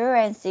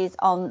influences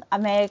on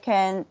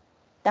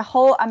the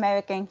whole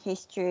American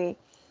history.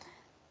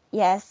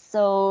 Yes,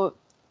 so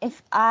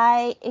if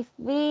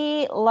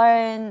we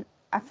learn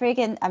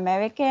African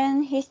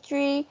American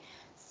history,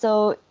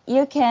 so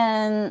you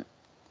can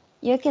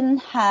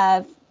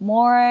have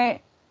more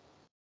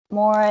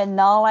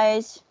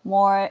knowledge,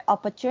 more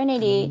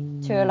opportunity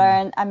to Mm.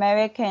 learn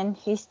American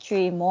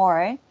history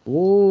more.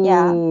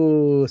 Yeah,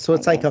 Oh, so I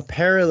it's like a guess.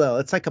 parallel.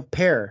 It's like a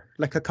pair,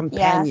 like a Yes.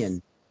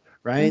 companion.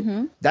 right?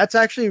 Mhm. That's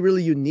actually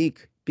really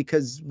unique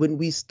because when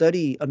we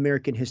study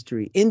American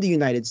history in the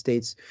United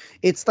States,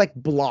 it's like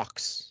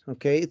blocks,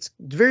 okay? It's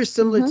very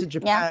similar Mhm. to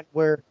Yeah. Japan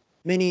where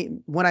many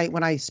when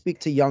I speak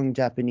to young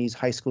Japanese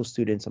high school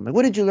students, I'm like,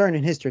 "What did you learn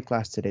in history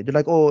class today?" They're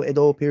like, "Oh,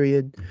 Edo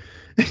period."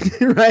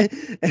 Right?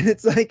 And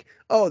it's like,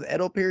 "Oh, the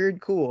Edo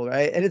period, cool,"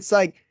 right? And it's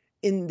like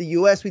in the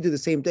US we do the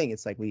same thing.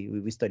 It's like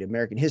we study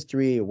American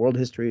history, world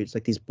history. It's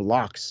like these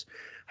blocks.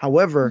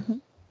 However,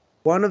 Mhm.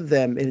 one of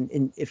them,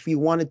 and if you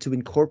wanted to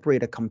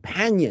incorporate a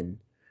companion,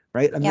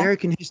 right? Yeah.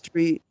 American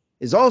history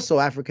is also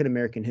African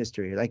American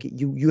history. Like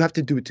you have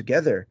to do it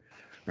together,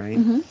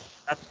 right? Mhm.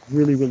 That's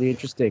really, really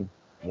interesting.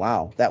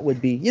 Wow, that would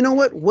be. You know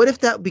what? What if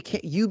that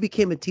became you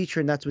became a teacher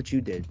and that's what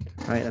you did,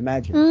 right?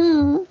 Imagine.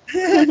 Mm.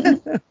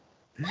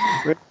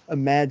 Right?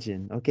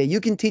 Imagine. Okay, you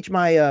can teach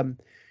my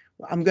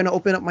I'm going to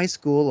open up my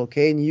school,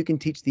 okay? And you can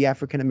teach the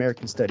African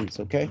American studies,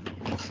 okay?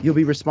 You'll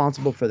be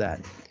responsible for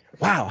that.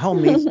 Wow, how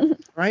amazing.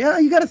 Right? Yeah,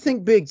 you got to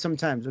think big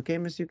sometimes, okay,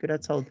 Miss Yuka?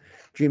 That's how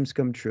dreams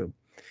come true.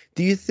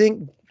 Do you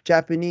think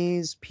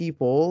Japanese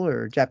people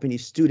or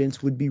Japanese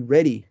students would be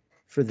ready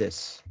for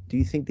this? Do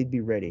you think they'd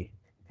be ready?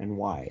 And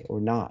why or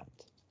not?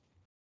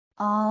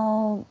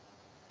 Oh,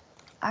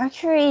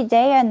 actually,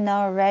 they are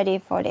not ready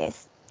for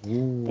this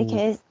Ooh.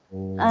 because,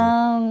 Oh.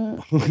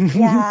 um,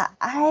 yeah,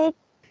 I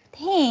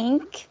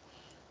think,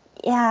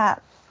 yeah,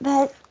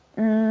 but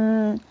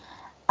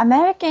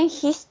American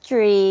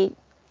history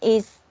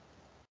is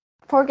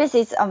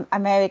focuses on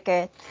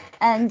America,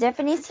 and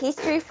Japanese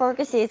history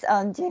focuses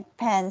on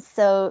Japan.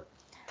 So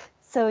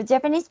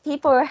Japanese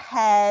people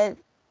have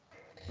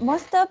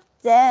most of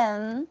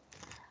them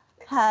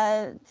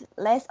have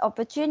less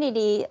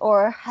opportunity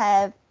or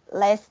have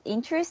less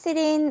interested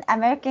in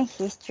American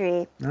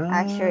history Ah,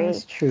 actually.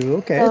 it's true.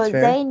 Okay, it's So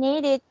fair. they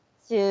needed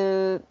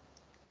to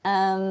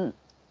um,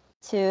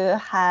 to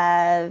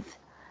have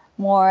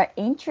more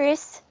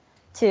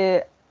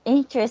to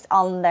interest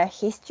on the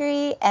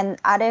history and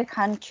other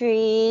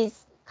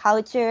countries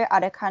culture,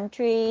 other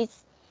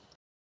countries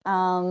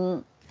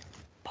um,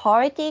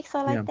 politics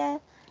or Yeah. like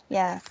that.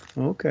 Yes.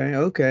 Okay,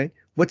 okay.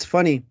 What's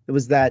funny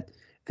was that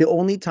the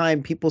only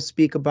time people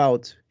speak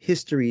about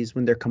histories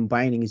when they're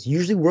combining is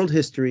usually world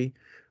history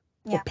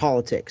or Yeah.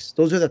 politics.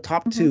 Those are the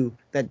top Mm-hmm. two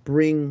that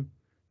bring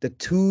the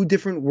two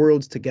different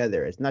worlds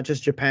together. It's not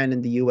just Japan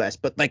and the US,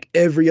 but like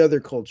every other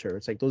culture.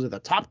 It's like those are the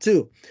top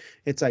two.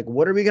 It's like,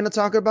 what are we going to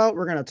talk about?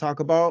 We're going to talk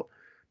about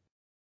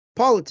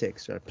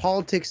politics. Right?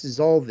 Politics is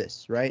all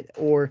this, right?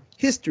 Or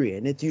history,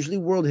 and it's usually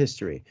world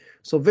history.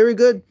 So very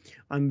good.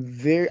 I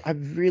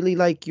really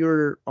like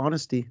your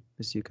honesty,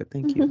 Miss Yuka.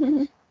 Thank you.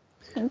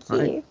 Thank All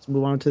right, you. let's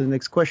move on to the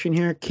next question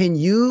here. Can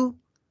you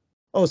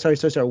Oh, sorry.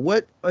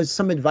 What is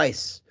some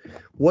advice?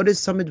 What is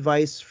some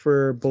advice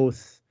for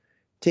both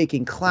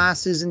taking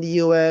classes in the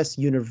US,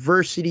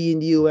 university in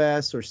the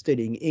US, or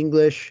studying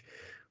English?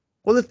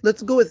 Well,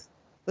 let's go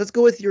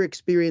with your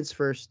experience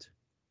first.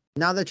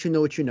 Now that you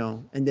know what you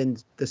know, and then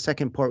the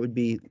second part would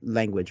be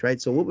language,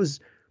 right? So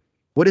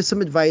what is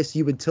some advice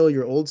you would tell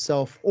your old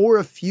self or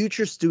a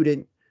future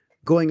student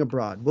going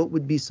abroad? What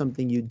would be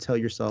something you'd tell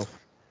yourself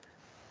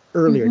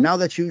earlier? Mm-hmm. Now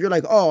that you're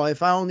like, "Oh,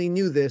 if I only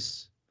knew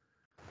this,"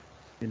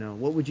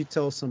 what would you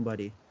tell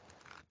somebody?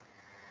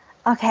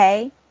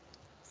 Okay.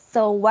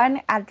 So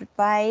one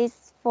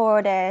advice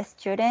for the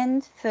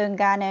student who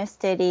gonna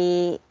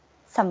study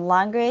some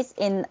language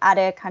in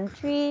other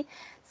country.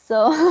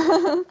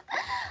 So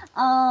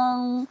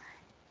um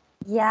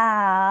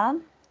yeah.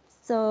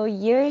 So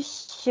you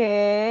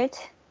should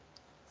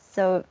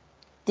so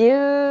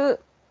do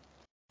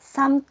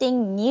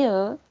something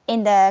new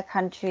in the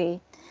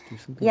country. Do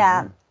something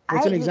Yeah. new.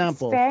 What's I an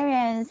example?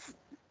 experience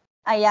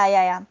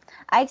yeah.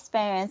 I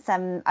experienced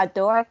some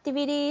outdoor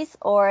activities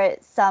or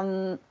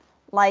some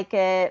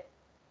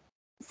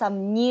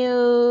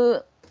new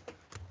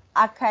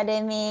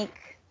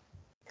academic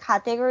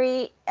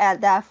category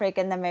at the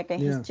African American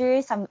Yeah.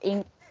 history, some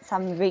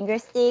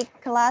linguistic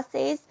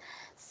classes.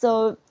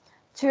 So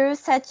through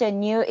such a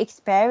new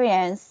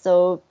experience,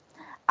 so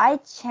I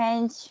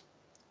changed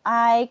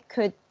I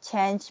could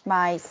change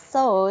my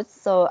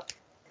thoughts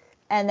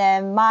and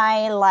then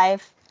my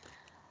life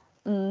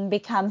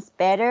becomes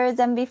better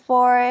than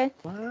before.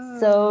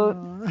 So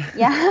Wow.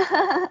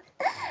 yeah,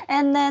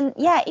 and then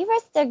yeah, it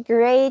was a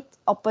great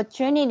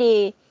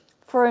opportunity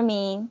for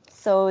me.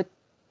 So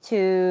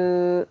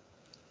to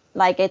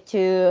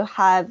to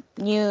have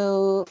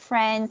new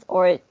friends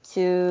or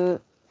to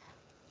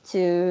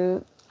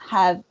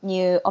have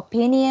new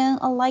opinion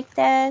or like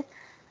that.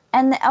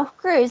 And of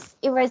course,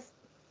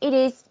 it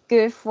is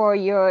good for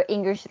your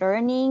English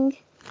learning.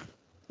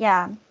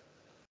 Yeah.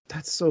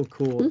 That's so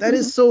cool. That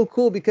is so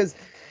cool because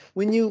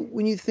when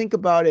you think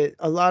about it,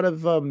 a lot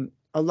of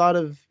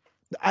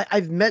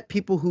I've met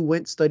people who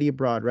went study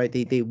abroad, right?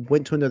 They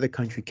went to another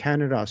country,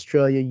 Canada,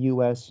 Australia,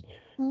 US,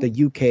 the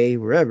UK,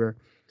 wherever.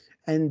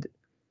 And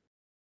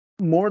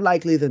more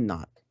likely than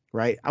not,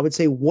 right? I would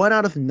say one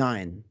out of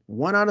nine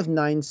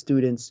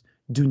students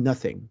do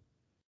nothing.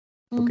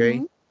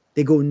 Okay. Mm-hmm.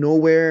 They go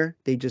nowhere.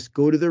 They just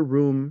go to their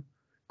room,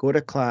 go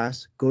to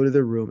class, go to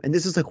the room. And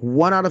this is like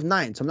 1 out of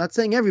 9. So I'm not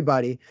saying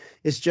everybody.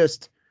 It's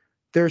just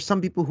there are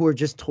some people who are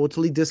just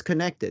totally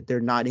disconnected.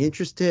 They're not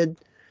interested.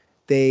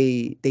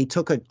 They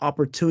took an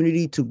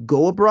opportunity to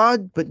go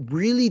abroad, but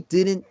really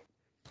didn't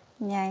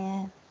Yeah,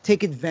 yeah.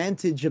 take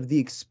advantage of the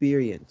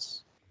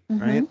experience,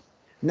 right?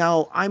 Mm-hmm.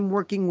 Now I'm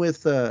working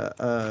with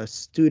a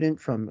student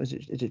from is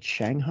it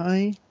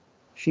Shanghai?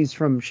 She's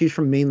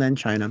from mainland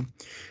China,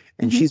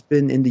 and Mm-hmm. she's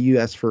been in the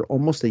U.S. for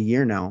almost a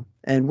year now,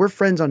 and we're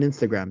friends on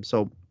Instagram.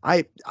 So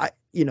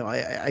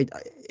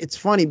it's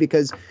funny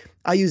because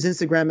I use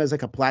Instagram as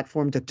like a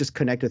platform to just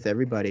connect with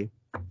everybody,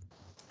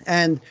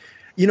 and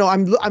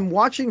I'm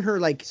watching her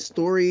like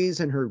stories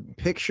and her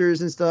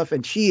pictures and stuff,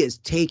 and she is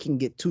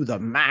taking it to the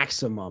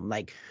maximum.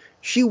 Like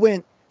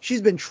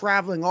she's been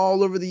traveling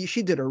all over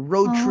she did a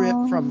road trip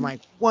from Oh,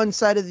 like one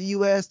side of the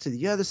US to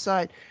the other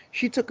side.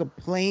 She took a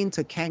plane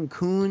to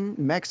Cancun,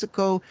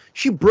 Mexico.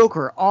 She broke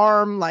her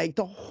arm. Like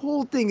the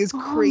whole thing is oh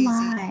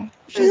crazy. my.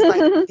 She's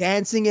like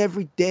dancing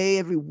every day,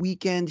 every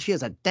weekend. She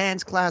has a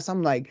dance class.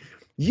 I'm like,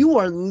 you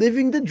are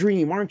living the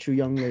dream, aren't you,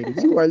 young lady?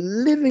 You are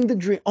living the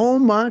dream. Oh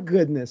my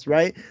goodness,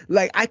 right?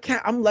 Like I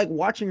can't. I'm like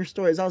watching her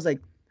stories. I was like,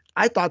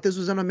 I thought this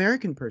was an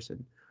American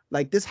person.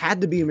 Like this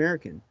had to be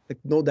American, like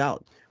no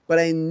doubt. But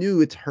I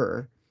knew it's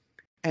her,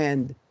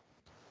 and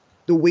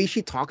the way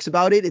she talks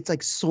about it, it's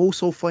like so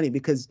funny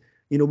because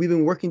we've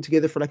been working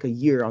together for like a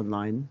year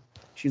online.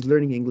 She's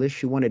learning English.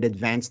 She wanted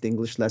advanced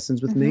English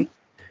lessons with Mm-hmm. me.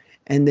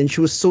 And then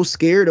she was so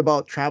scared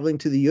about traveling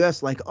to the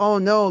US, like, oh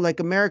no, like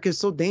America is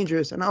so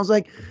dangerous. And I was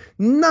like,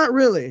 not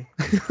really.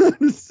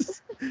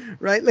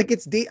 Right? Like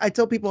I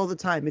tell people all the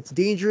time, it's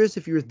dangerous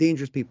if you're with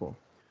dangerous people.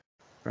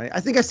 Right? I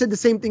think I said the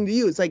same thing to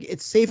you. It's like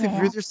it's safe if Yeah,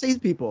 you're yeah. with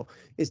safe people.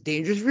 It's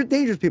dangerous if you're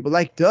dangerous people.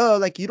 Like, duh,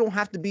 like you don't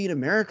have to be in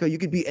America. You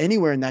could be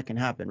anywhere and that can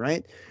happen,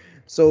 right?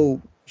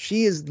 So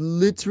she is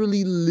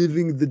literally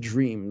living the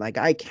dream. Like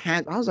I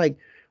was like,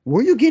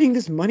 where are you getting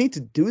this money to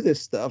do this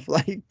stuff?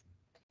 Like,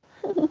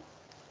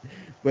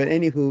 but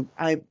anywho,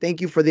 I thank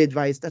you for the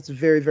advice. That's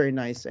very, very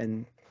nice.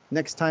 And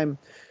next time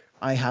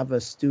I have a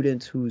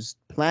student who's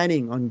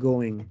planning on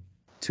going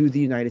to the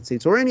United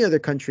States or any other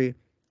country,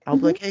 I'll be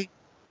Mm-hmm. like, hey,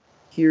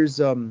 here's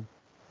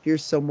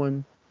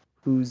someone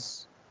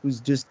who's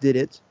just did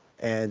it,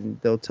 and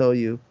they'll tell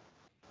you,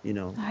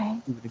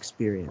 Right. through an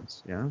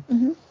experience. Yeah.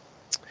 Mm-hmm.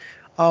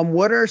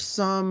 What are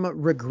some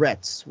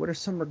regrets? What are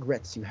some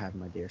regrets you have,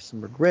 my dear?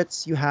 Some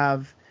regrets you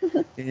have,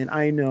 and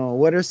I know.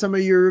 What are some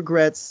of your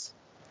regrets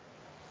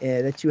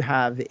that you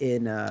have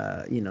in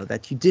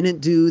that you didn't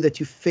do, that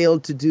you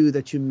failed to do,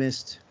 that you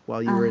missed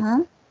while you were in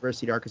Uh-huh.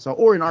 University of Arkansas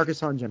or in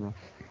Arkansas in general?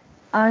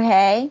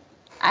 Okay.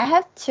 I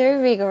have two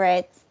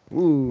regrets.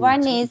 Ooh,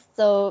 One is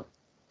so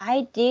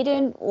I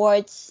didn't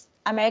watch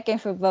American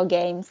football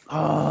games.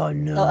 oh So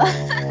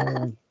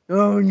no,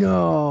 oh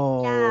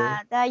no.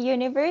 yeah, the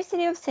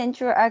University of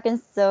Central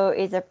Arkansas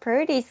is a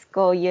pretty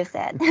school, you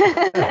said.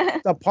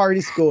 It's a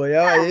party school.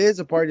 Yeah, it is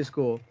a party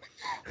school.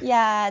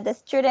 Yeah, the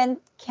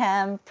student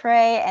can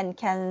play and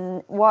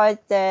can watch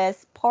the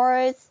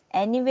sports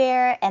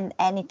anywhere and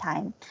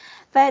anytime.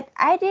 But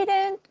I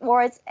didn't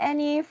watch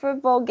any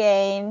football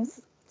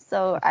games,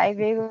 so I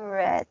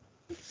regret.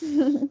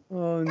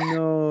 Oh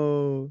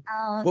no.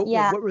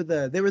 Yeah, What were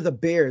they were the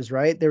Bears,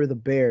 right? They were the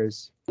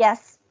Bears.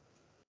 yes.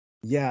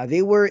 Yeah,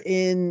 they were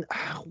in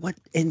what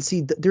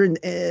NC? They're in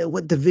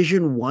what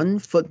Division 1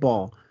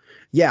 football.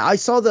 Yeah,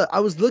 I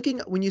was looking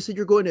when you said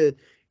you're going to.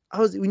 I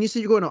was when you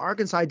said you're going to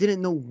Arkansas. I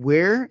didn't know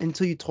where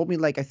until you told me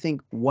like I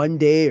think 1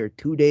 day or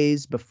 2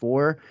 days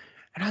before,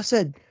 and I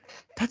said,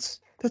 that's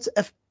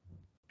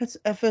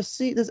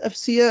FSC. That's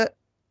FC.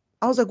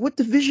 I was like, what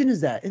division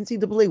is that?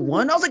 NCAA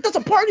 1. I was like, that's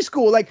a party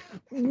school. Like,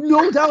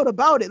 no doubt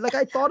about it. Like,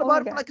 I thought Oh my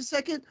about it for god. like a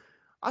second.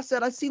 I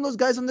said, I've seen those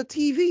guys on the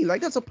TV.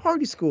 Like, that's a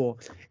party school.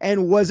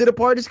 And was it a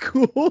party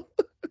school?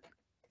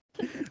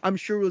 I'm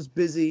sure it was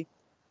busy.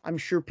 I'm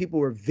sure people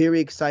were very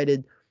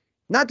excited,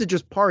 not to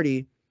just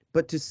party,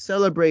 but to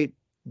celebrate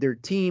their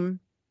team,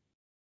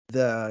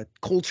 the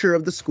culture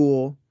of the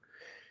school,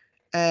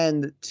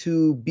 and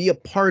to be a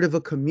part of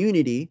a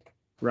community,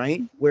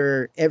 right?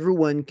 Where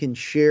everyone can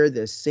share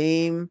the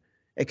same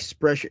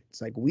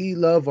expressions. Like, we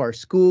love our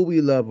school,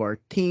 we love our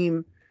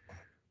team.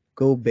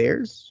 Go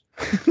Bears.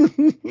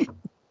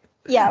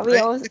 Yeah, we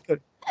Right? also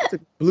It's a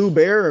blue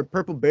bear or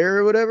purple bear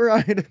or whatever.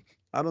 I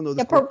don't know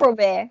the the sport. purple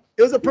bear.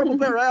 It was a purple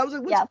bear, right? I was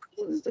like, what's Yeah.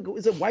 it called?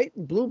 Is it white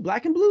and blue,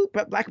 black and blue,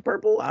 black and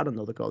purple? I don't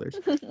know the colors,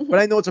 but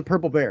I know it's a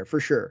purple bear for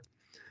sure.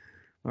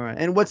 All right.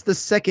 And what's the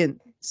second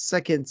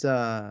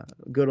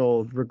good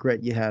old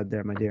regret you had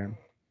there, my dear?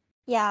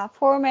 Yeah,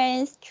 4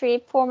 months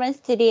trip, 4 months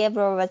study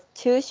abroad was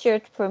too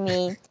short for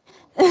me.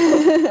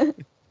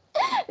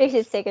 Which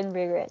is second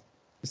regret.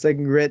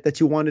 Second regret that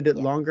you wanted it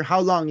Yeah. longer. How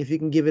long? If you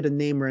can give it a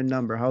name or a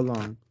number, how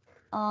long?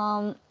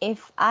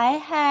 If I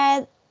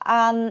had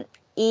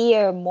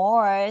year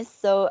more,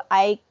 so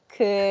I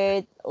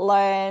could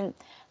learn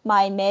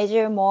my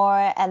major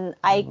more, and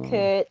Oh, I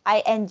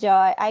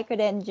could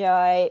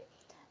enjoy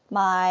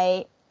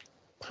my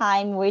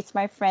time with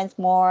my friends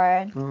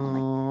more. Oh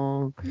my.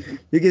 No,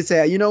 you can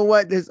say, you know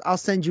what? This I'll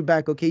send you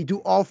back. Okay, do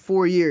all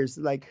 4 years.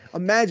 Like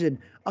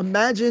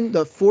imagine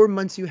the 4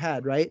 months you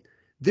had. Right,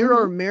 there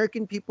are Mm-hmm.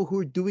 American people who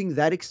are doing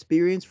that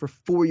experience for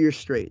 4 years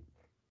straight.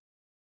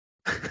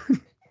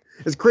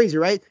 It's crazy,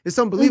 right? It's Mm-hmm.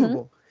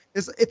 unbelievable.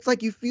 It's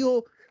like you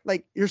feel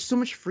like there's so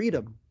much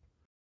freedom,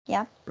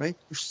 Yeah. right?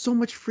 There's so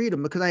much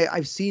freedom because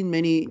I've seen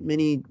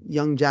many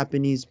young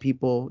Japanese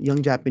people,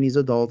 young Japanese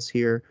adults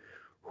here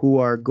who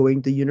are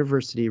going to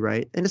university,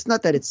 right? And it's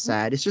not that it's Mm-hmm.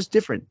 sad, it's just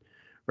different,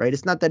 right?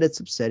 It's not that it's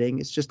upsetting,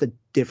 it's just a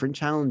different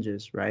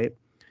challenges, right?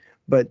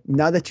 But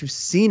now that you've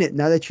seen it,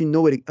 now that you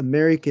know what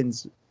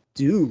Americans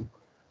do,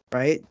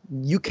 right?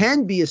 You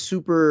can be a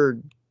super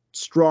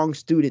strong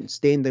student,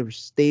 stay in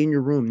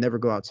your room, never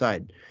go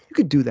outside. You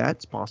could do that,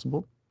 it's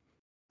possible.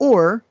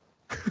 Or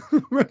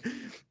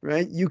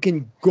right, you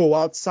can go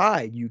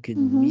outside, you can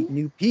Mm-hmm. meet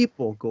new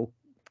people, go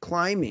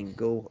climbing,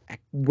 go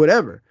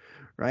whatever,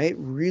 right?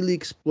 Really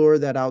explore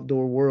that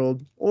outdoor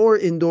world or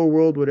indoor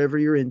world, whatever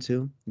you're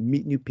into,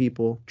 meet new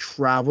people,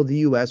 travel the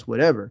US,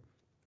 whatever,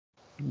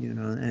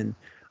 and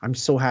I'm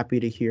so happy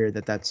to hear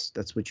that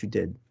that's what you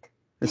did.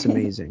 That's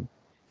amazing.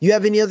 You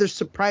have any other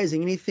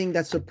surprising anything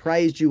that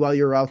surprised you while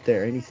you're out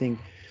there, anything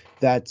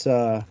that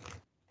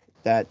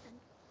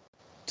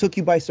took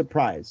you by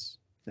surprise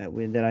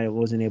that I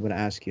wasn't able to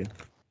ask you?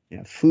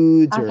 Yeah,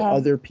 foods or Okay.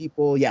 other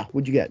people. Yeah,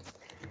 what'd you get?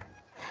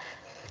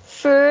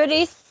 Food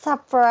is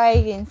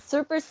surprising,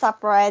 super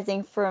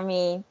surprising for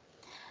me.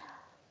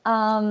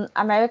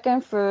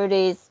 American food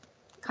is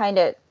kind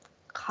of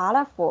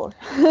colorful.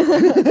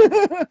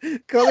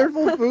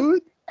 Colorful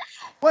food?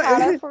 What?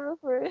 Colorful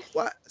food.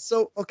 What?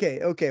 So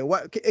okay.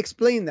 What?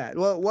 Explain that.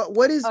 Well,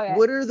 Okay.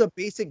 what are the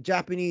basic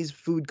Japanese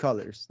food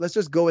colors? Let's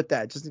just go with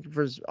that, just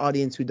for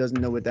audience who doesn't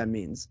know what that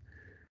means.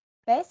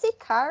 Basic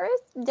colors,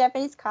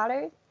 Japanese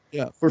colors.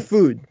 Yeah, for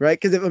food, right?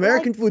 Because if Like,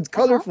 American food's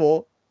uh-huh.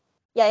 colorful,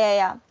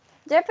 Yeah.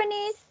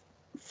 Japanese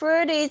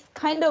food is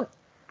kind of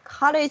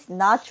color is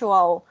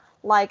natural,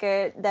 like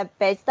the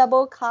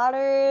vegetable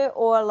color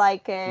or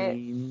like a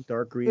green,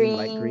 dark green,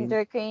 light green, green,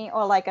 dark green,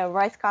 or like a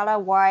rice color,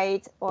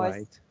 white, or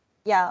white.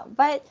 yeah.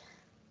 But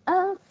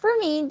for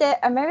me,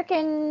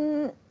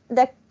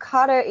 the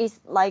color is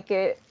like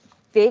a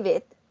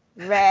vivid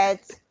red,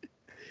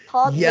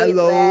 totally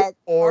Yellow, red,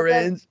 or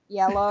the orange.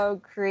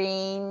 yellow,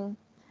 green,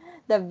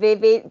 the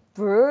vivid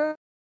blue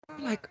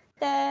Like,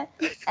 there,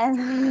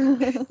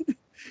 and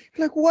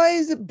like, why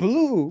is it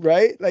blue,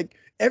 right? Like,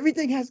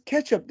 everything has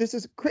ketchup. This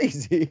is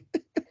crazy.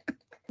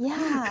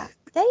 yeah,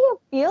 they are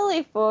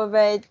beautiful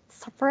but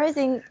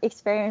surprising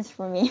experience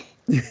for me.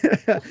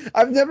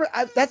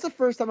 That's the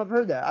first time I've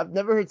heard that. I've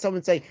never heard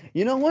someone say,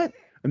 you know what?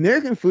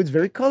 American food's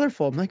very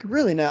colorful. I'm like,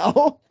 really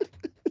now?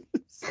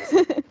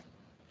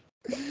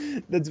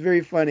 That's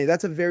very funny.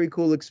 That's a very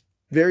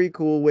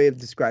cool way of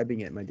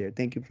describing it, my dear.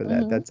 Thank you for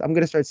that. Hmm. I'm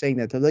gonna start saying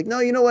that. To like, no,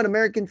 you know what?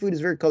 American food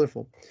is very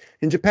colorful.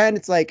 In Japan,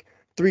 it's like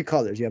three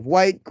colors. You have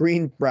white,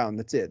 green, brown.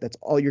 That's it. That's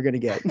all you're gonna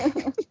get.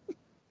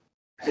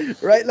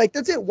 Right? Like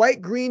that's it.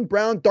 White, green,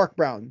 brown, dark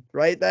brown.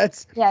 Right?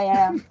 That's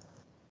Yeah.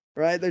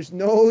 right. There's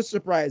no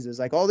surprises.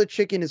 Like all the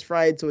chicken is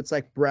fried, so it's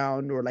like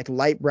brown or like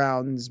light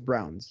browns.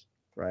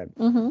 Right?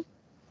 Hmm.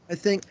 I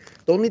think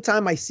the only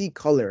time I see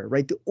color,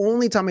 right? The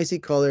only time I see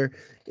color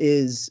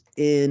is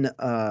in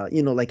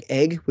like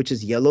egg, which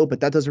is yellow, but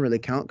that doesn't really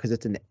count because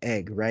it's an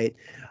egg, right?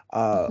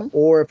 Hmm.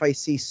 Or if I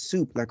see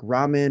soup like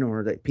ramen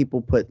or like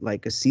people put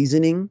like a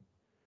seasoning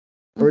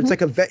or it's Hmm.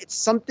 like it's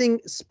something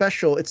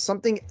special, it's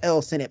something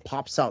else and it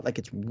pops out like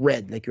it's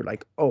red, like you're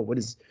like, "Oh, what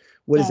is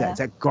that? Yeah. Is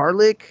that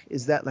garlic?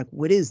 Is that like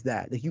what is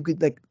that?" Like you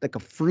could like a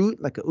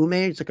fruit, like a ume,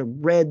 it's like a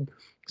red,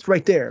 it's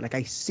right there. Like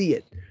I see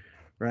it,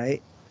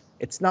 right?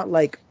 It's not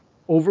like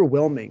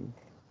overwhelming,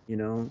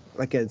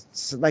 like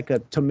a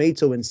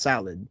tomato in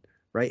salad,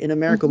 right? In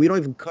America, Hmm. we don't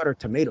even cut our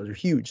tomatoes; they're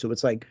huge. So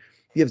it's like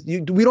we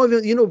don't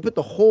even put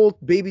the whole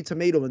baby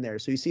tomato in there.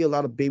 So you see a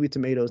lot of baby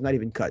tomatoes not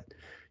even cut.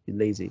 You're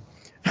lazy,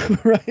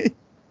 right?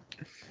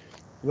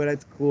 Well,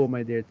 that's cool,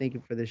 my dear. Thank you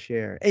for the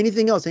share.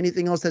 Anything else?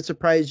 Anything else that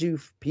surprised you,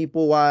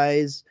 people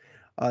wise?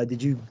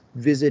 Did you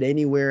visit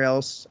anywhere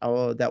else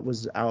that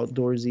was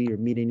outdoorsy or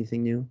meet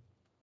anything new?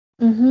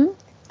 Hmm.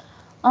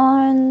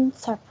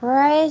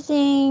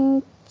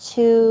 Surprising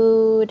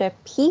to the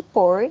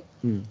people.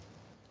 Hmm.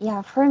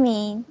 Yeah, for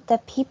me, the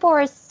people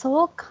are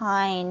so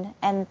kind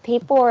and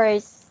people are,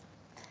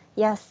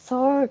 yeah,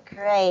 so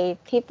great.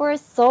 People are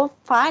so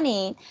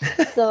funny.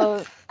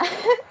 So,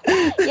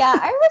 yeah,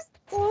 I was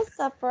so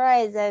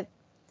surprised that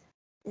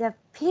the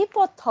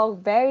people talk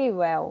very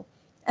well.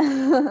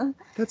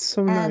 That's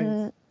so nice.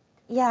 And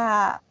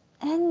yeah,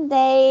 and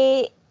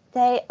they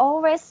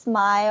always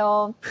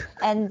smile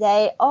and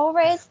they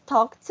always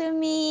talk to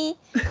me.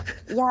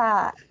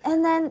 Yeah,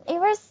 and then it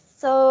was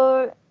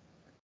so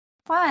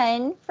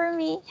fun for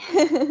me.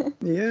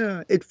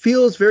 Yeah, it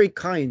feels very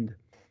kind.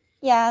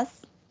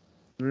 Yes.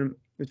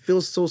 It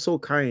feels so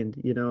kind,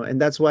 and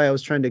that's why I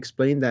was trying to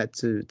explain that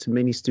to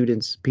many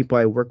students, people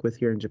I work with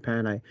here in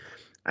Japan.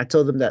 I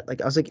told them that,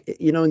 like, I was like,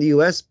 in the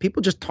US,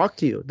 people just talk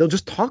to you. They'll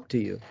just talk to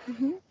you,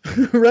 Hmm.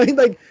 right?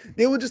 Like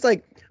they will just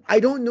like, I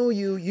don't know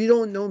you. You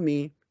don't know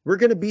me. We're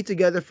going to be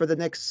together for the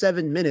next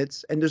 7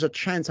 minutes, and there's a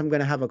chance I'm going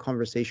to have a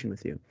conversation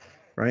with you.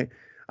 Right.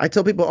 I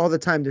tell people all the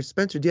time, there's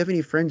Spencer, do you have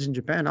any friends in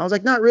Japan? I was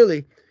like, not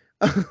really.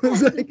 I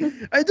was like,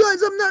 I do.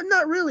 I'm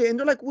not really. And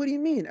they're like, what do you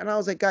mean? And I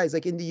was like, guys,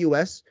 like in the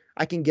US,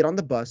 I can get on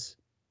the bus,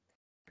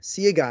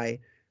 see a guy,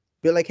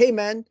 be like, hey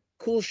man,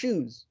 cool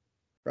shoes,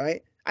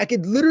 right? I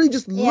could literally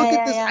just Yeah, look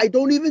at yeah, this. yeah. I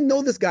don't even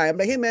know this guy. I'm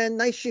like, hey man,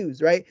 nice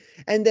shoes, right?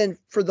 And then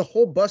for the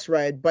whole bus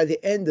ride, by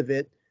the end of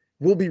it,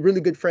 we'll be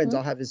really good friends. Mhm.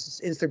 I'll have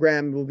his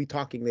Instagram. We'll be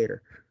talking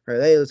later. All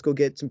right, hey, let's go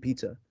get some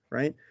pizza,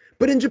 right?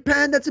 But in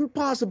Japan, that's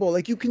impossible.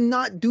 Like you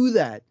cannot do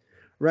that,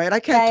 right? I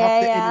can't Yeah, talk yeah,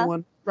 to yeah.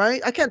 anyone,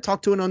 right? I can't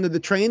talk to anyone on the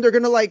train. They're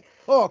gonna like,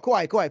 oh,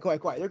 quiet, quiet, quiet,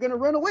 quiet. They're gonna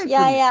run away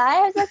Yeah, from me. yeah. I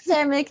have the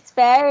same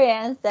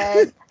experience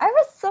that I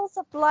was so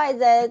surprised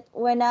that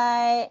when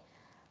I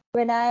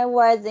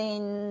was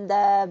in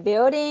the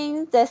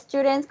building, the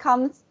students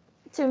come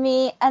to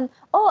me and,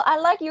 oh, I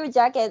like your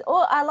jacket.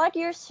 Oh, I like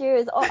your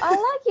shoes. Oh, I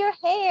like your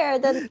hair.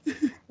 The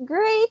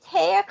great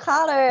hair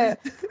color.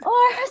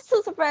 Oh, I was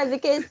so surprised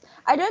because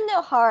I don't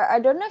know her. I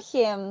don't know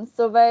him.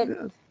 So, but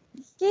Yeah.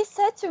 he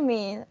said to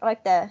me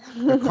like that.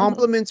 The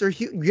compliments are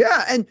huge.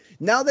 Yeah, and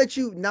now that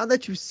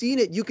you've seen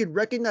it, you could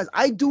recognize.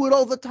 I do it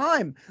all the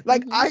time.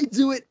 Like Hmm. I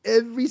do it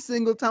every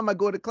single time I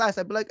go to class.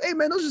 I'd be like, "Hey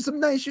man, those are some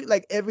nice shoes."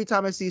 Like every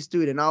time I see a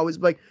student, I always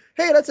be like,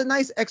 "Hey, that's a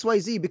nice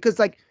XYZ." Because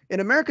like in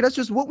America, that's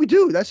just what we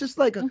do. That's just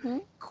like a Hmm.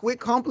 quick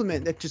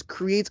compliment that just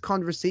creates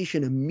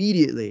conversation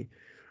immediately,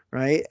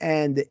 right?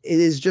 And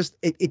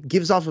it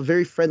gives off a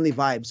very friendly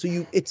vibe. So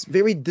it's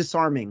very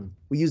disarming.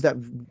 We use that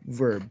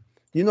verb.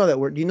 You know that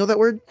word? Do you know that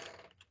word?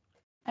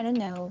 I don't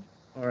know.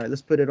 All right,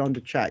 let's put it on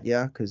the chat,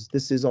 yeah, because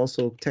this is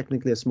also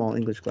technically a small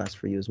English class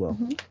for you as well.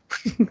 Hmm.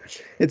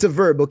 It's a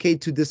verb, okay,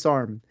 to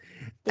disarm.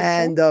 Teacher.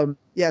 And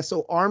yeah,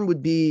 so arm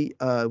would be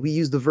we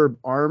use the verb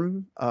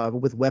arm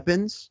with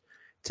weapons.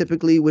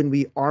 Typically, when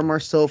we arm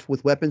ourselves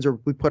with weapons or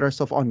we put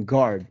ourselves on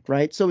guard,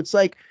 right? So it's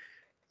like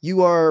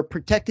you are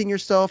protecting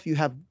yourself. You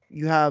have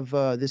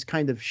this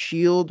kind of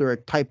shield or a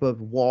type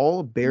of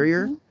wall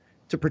barrier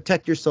Hmm. to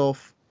protect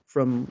yourself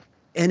from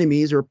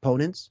enemies or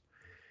opponents.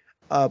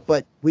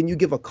 But when you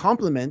give a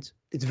compliment,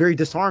 it's very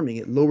disarming.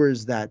 It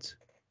lowers that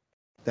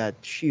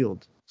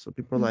shield. So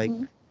people are like,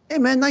 Hmm. "Hey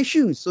man, nice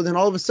shoes." So then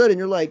all of a sudden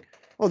you're like,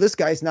 "Oh, this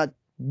guy's not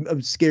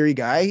a scary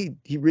guy.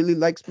 He really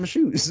likes my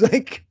shoes."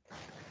 Like,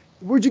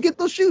 where'd you get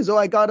those shoes? Oh,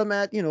 I got them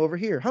at over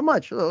here. How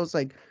much? Oh, it's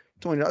like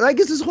 $20. I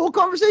guess this whole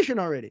conversation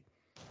already,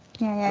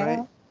 Yeah, yeah,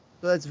 right? yeah.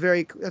 So that's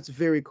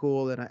very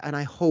cool, and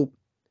I hope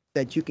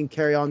that you can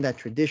carry on that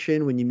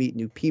tradition when you meet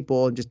new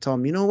people and just tell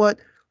them, you know what,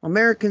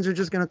 Americans are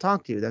just gonna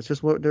talk to you. That's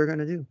just what they're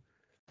gonna do.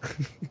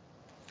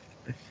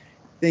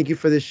 Thank you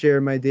for the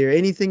share, my dear.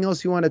 Anything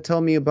else you want to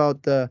tell me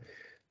about the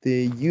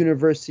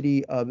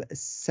University of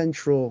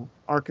Central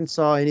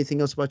Arkansas?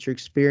 Anything else about your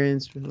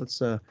experience?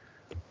 Let's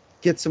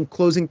get some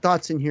closing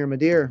thoughts in here, my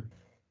dear.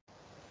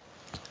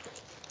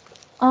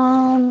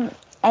 Um,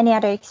 any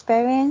other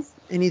experience?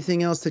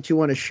 Anything else that you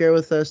want to share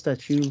with us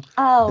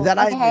Oh, that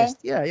I okay.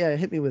 missed? Yeah, yeah,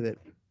 hit me with it.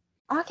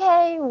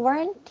 Okay,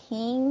 one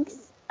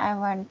things I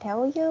want to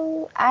tell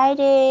you.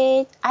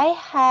 I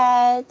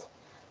had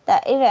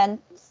the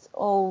event,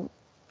 or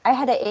I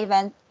had an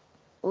event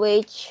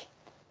which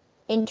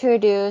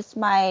introduced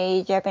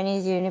my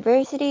Japanese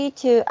university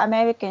to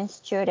American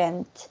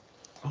students.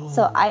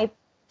 So Oh, I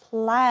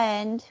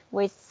planned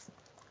with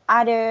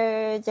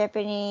other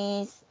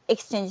Japanese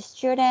exchange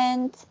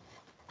students.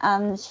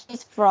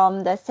 She's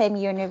from the same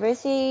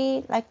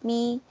university like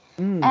me,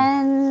 mm,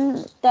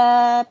 and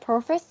the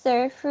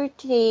professor who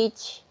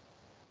teach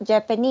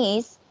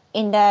Japanese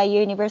in the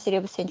University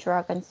of Central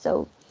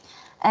Arkansas.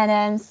 And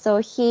then so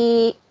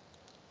he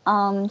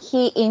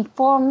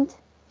informed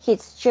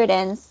his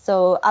students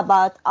so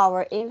about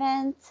our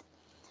event,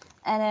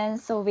 and then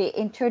so we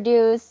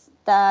introduced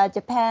the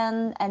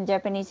Japan and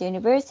Japanese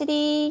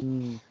University,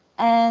 mm,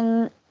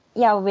 and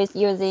yeah, with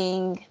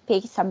using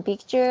some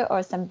picture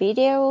or some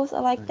videos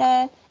like nice.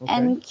 that,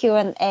 Okay, and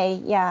Q&A.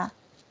 Yeah,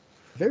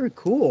 very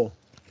cool.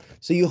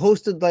 So you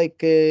hosted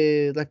like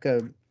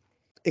a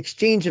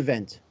exchange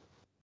event.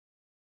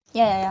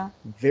 yeah, yeah, yeah.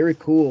 Very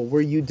cool,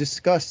 where you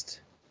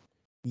discussed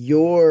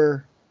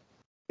your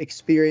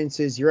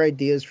experiences, your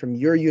ideas from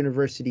your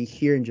university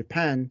here in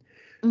Japan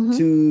Mm-hmm.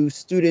 to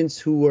students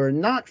who are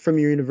not from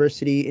your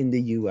university in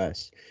the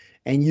US.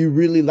 And you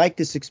really like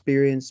this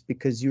experience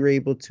because you were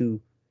able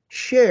to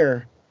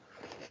share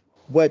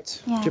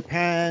what Yeah,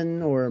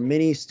 Japan or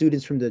many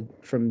students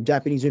from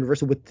Japanese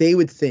university what they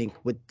would think,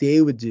 what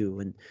they would do.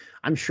 And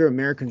I'm sure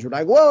Americans were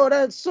like, "Whoa,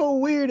 that's so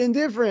weird and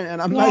different."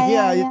 And I'm like,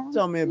 yeah, "Yeah, yeah, you yeah.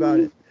 tell me about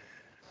it."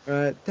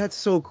 That's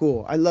so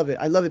cool. I love it.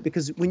 I love it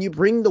because when you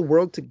bring the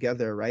world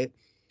together, right?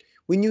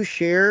 When you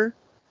share,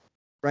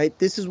 right,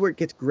 this is where it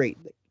gets great.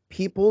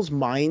 People's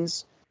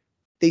minds,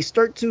 they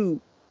start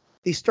to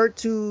they start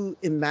to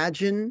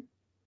imagine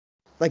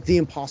like the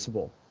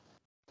impossible,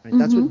 right? Mm-hmm.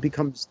 That's what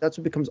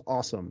becomes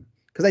awesome.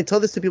 Because I tell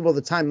this to people all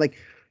the time, like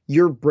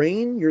your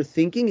brain, your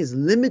thinking is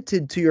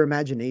limited to your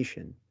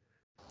imagination.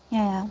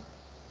 Yeah,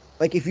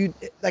 Like if you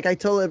like,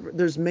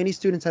 there's many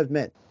students I've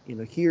met,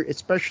 here,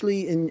 especially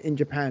in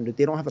Japan, that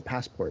they don't have a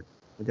passport.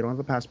 They don't have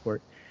a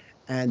passport,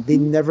 and they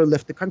Mhm. never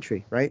left the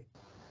country, right?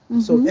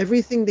 So Mhm.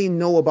 everything they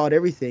know about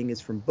everything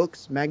is from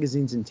books,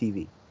 magazines, and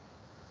TV,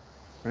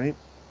 right?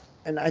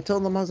 And I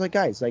told them, I was like,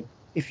 guys, like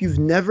if you've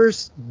never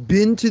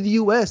been to the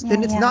US, Yeah,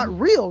 then it's yeah. not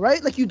real,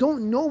 right? Like you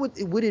don't know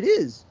what it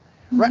is,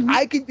 right? Mhm.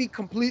 I could be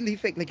completely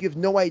fake. Like you have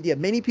no idea.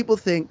 Many people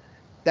think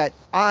that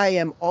I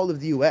am all of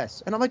the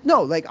US. And I'm like,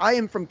 no, like I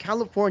am from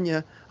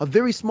California, a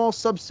very small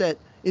subset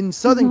in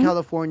Southern Mhm.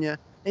 California.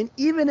 And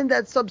even in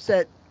that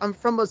subset, I'm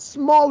from a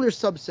smaller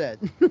subset,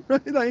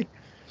 right?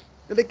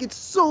 Like it's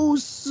so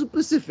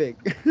specific.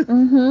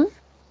 Mhm.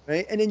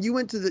 Right? And then you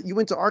went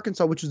to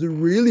Arkansas, which is a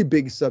really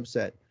big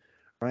subset,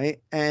 right?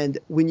 And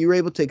when you're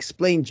able to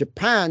explain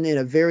Japan in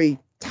a very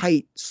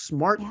tight,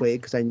 smart Yeah. way,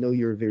 because I know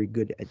you're very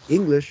good at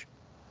English,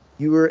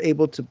 you were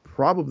able to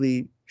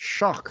probably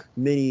shock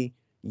many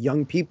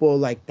young people.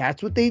 Like,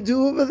 that's what they do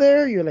over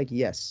there. You're like,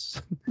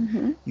 yes.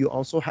 Mhm. You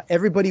also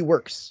everybody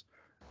works.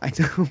 I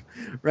tell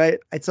right.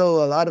 I tell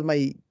a lot of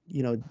my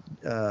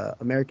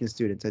American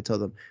students. I tell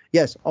them,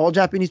 yes, all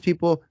Japanese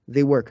people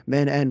they work,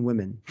 men and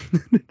women.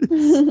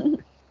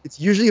 it's, it's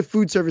usually a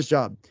food service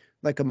job,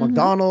 like a Mhm.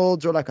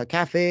 McDonald's or like a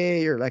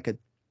cafe or like a.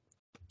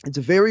 It's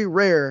very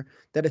rare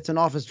that it's an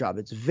office job.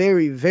 It's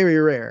very very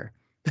rare,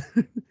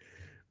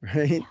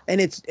 right? And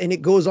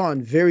it goes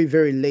on very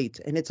very late,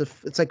 and it's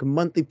like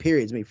monthly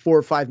periods, maybe 4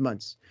 or 5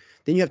 months.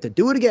 Then you have to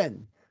do it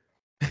again,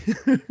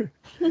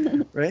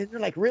 right? They're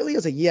like, really? I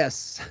was like,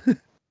 yes.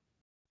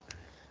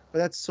 But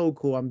that's so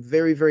cool. I'm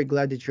very very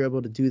glad that you're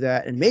able to do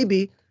that. And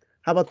maybe,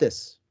 how about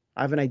this?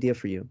 I have an idea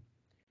for you.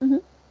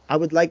 Mhm. I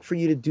would like for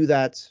you to do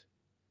that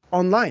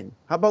online.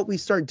 How about we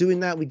start doing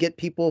that? We get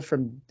people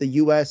from the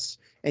US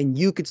and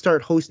you could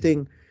start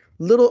hosting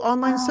little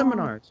online Oh.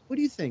 seminars. What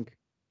do you think?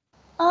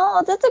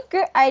 Oh, that's a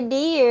good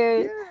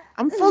idea. Yeah,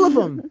 I'm full of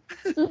them.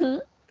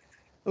 Mhm.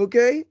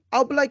 Okay.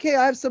 I'll be like, hey,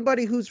 I have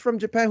somebody who's from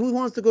Japan who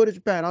wants to go to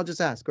Japan. I'll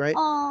just ask, right?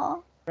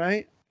 Oh.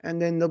 Right. And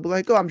then they'll be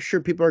like, oh, I'm sure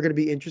people are going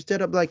to be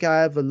interested. I'll be like,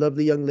 I have a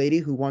lovely young lady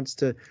who wants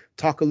to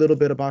talk a little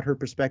bit about her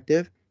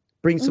perspective.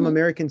 Bring some Mhm.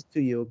 Americans to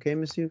you. Okay,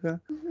 Miss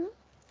Yuka? Mhm.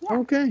 Yeah.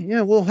 Okay.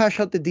 Yeah, we'll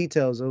hash out the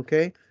details.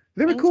 Okay.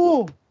 Very Thank you.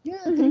 cool.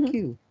 Yeah, thank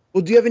you.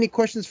 Well, do you have any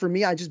questions for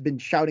me? I just been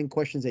shouting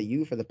questions at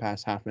you for the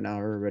past half an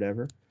hour or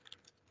whatever.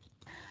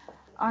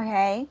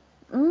 Okay.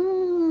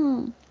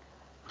 Mm.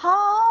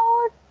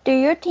 How do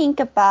you think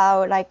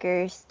about like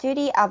a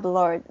study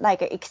abroad,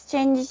 like an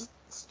exchange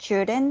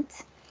student?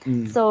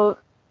 Mm. So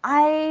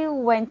I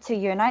went to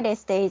United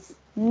States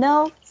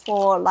not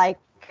for like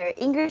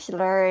English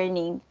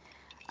learning,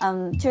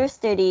 to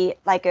study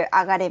like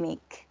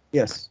academic.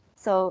 Yes.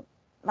 So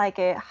like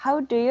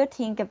how do you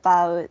think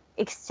about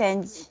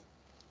exchange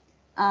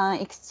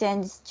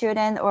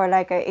student or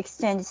like a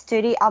exchange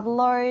study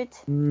abroad?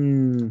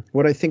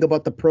 What I think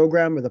about the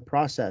program or the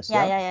process.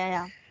 Yeah, Yeah. yeah, yeah,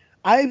 yeah.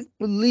 I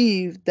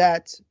believe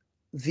that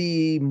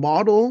the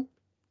model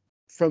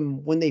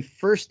from when they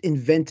first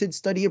invented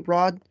study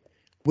abroad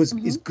was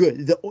Mhm. is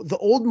good. The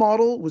old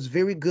model was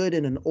very good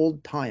in an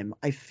old time.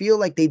 I feel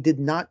like they did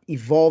not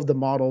evolve the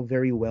model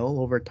very well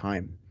over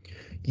time.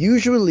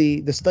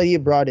 Usually the study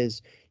abroad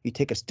is you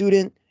take a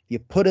student, you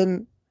put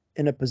them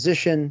in a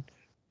position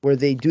where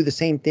they do the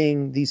same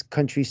thing these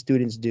country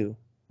students do,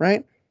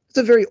 right? It's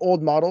a very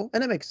old model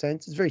and it makes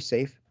sense. It's very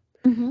safe.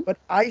 Mhm. But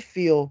I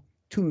feel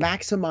to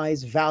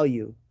maximize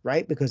value,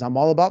 right? Because I'm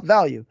all about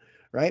value,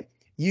 right?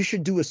 You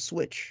should do a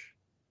switch,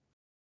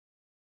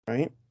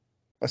 right?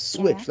 A Yeah, yeah.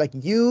 switch, like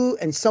you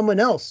and someone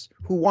else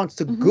who wants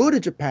to Mhm. go to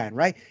Japan,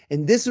 right?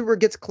 And this is where it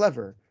gets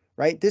clever,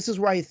 right? This is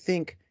where I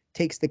think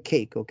takes the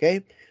cake,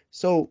 okay?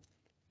 So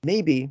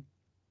maybe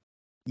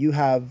you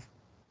have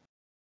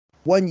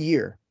 1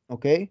 year,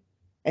 okay?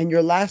 And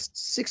your last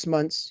 6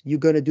 months, you're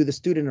going to do the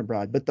student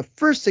abroad. But the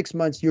first 6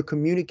 months, you're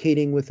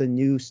communicating with a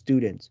new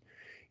student.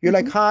 You're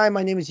like, Mhm. hi,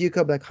 my name is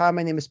Yuka. Like, hi,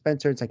 my name is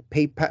Spencer. It's like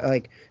PayPal,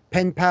 like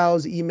pen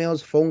pals,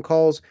 emails, phone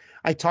calls.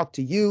 I talk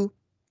to you,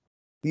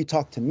 you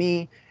talk to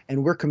me,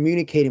 and we're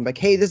communicating. Like,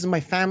 hey, this is my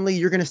family.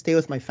 You're gonna stay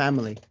with my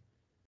family.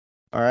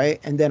 All right.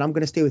 And then I'm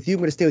gonna stay with you.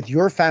 I'm gonna stay with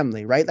your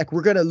family, right? Like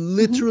we're gonna Mhm.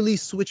 literally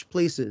switch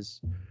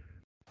places,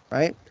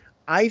 right?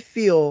 I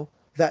feel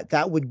that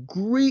that would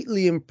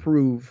greatly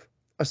improve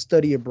a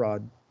study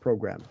abroad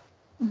program,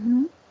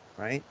 Mhm.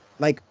 right?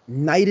 Like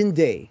night and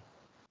day.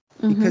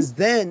 Mhm. Because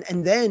then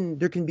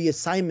there can be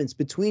assignments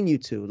between you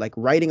two, like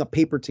writing a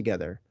paper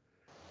together,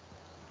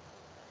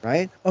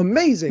 right?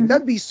 Amazing. Mhm.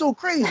 That'd be so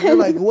crazy. They're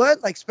like,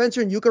 what? Like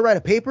Spencer and Yuka write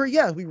a paper?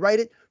 Yeah, we write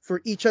it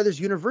for each other's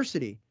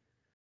university,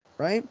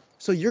 right?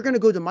 So you're going to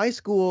go to my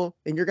school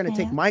and you're going to Yeah,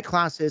 take yeah. my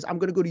classes. I'm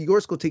going to go to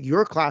your school, take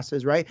your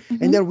classes, right?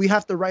 And Mhm. then we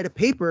have to write a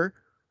paper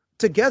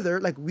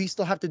together. Like we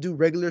still have to do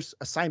regular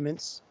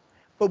assignments,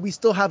 but we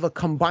still have a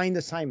combined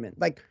assignment.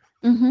 Like,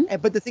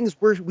 Mhm. but the thing is,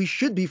 we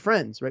should be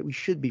friends, right? We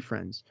should be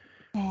friends,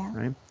 Yeah.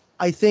 right?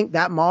 I think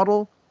that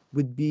model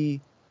would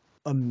be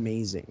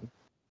amazing.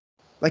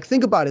 Like,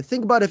 think about it.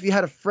 Think about if you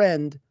had a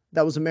friend.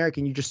 that was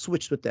American, you just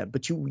switched with them,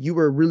 but you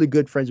were really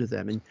good friends with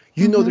them, and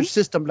you know their Mm-hmm.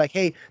 system. Like,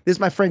 hey, this is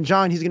my friend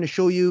John. He's gonna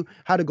show you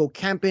how to go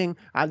camping.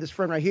 I have this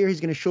friend right here.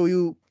 He's gonna show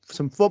you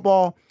some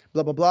football.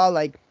 Blah blah blah.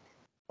 Like,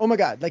 oh my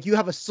god, like you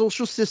have a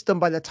social system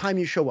by the time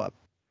you show up,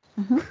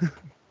 Mm-hmm.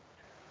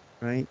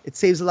 right? It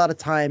saves a lot of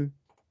time.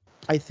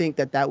 I think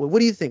that would. What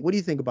do you think? What do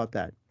you think about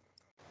that?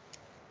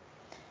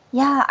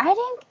 Yeah, I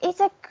think it's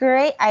a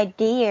great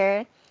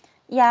idea.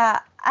 Yeah,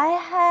 I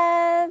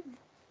had,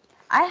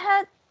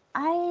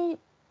 I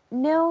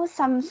know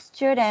some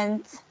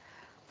students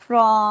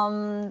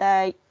from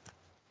the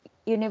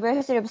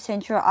University of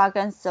Central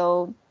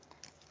Arkansas,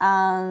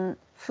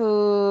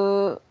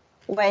 who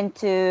went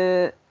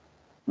to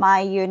my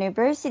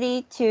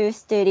university to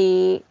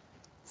study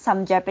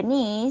some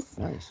Japanese.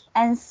 Nice.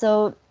 And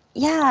so,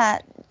 yeah,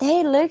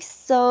 they look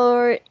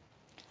so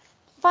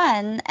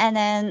fun. And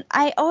then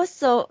I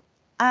also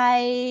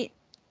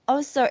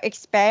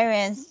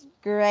experienced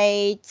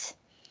great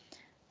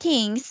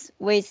things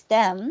with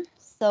them.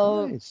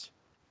 So Nice.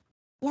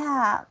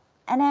 yeah,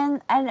 and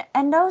then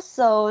and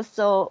also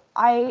so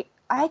I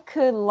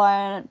could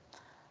learn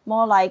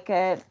more like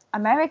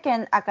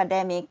American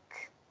academic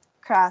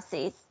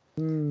classes.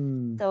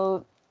 Hmm.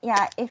 So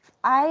yeah, if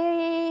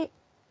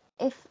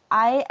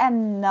I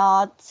am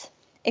not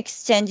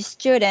exchange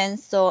student,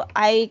 so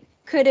I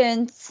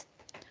couldn't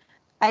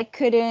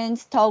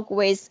talk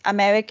with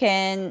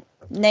American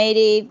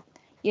native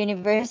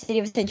University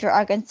of Central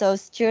Arkansas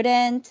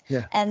student,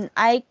 Yeah. and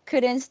I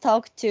couldn't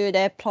talk to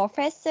the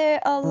professor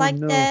or Oh like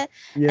no. that.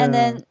 And Yeah.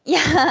 then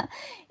yeah,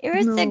 it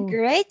was a No.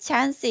 great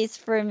chances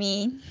for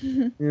me.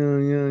 Yeah,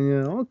 yeah,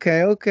 yeah.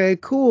 Okay, okay.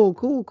 Cool,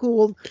 cool,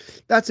 cool.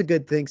 That's a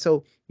good thing.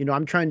 So,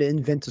 I'm trying to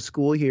invent a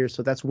school here,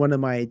 so that's one of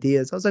my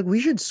ideas. I was like, we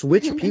should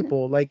switch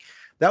people. Like,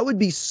 that would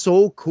be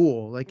so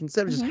cool. Like,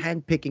 instead of just Mhm,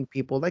 handpicking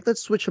people, like,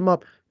 let's switch them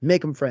up,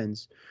 make them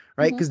friends,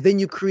 right? mhm, Because then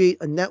you create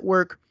a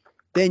network,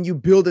 then you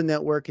build a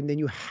network, and then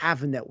you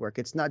have a network.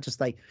 It's not just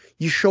like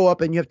you show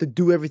up and you have to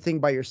do everything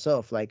by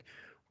yourself. Like,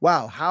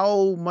 wow,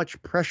 how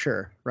much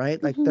pressure,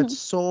 right? Like, that's mhm,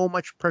 so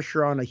much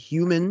pressure on a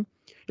human.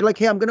 You're like,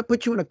 hey, I'm gonna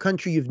put you in a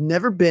country you've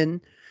never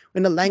been,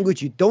 in a mhm.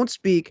 language you don't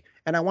speak,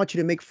 and I want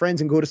you to make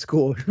friends and go to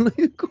school.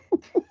 Like,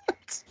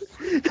 what?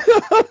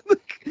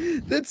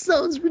 That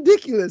sounds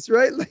ridiculous,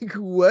 right? Like,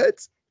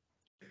 what?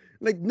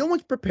 Like, no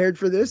one's prepared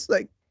for this.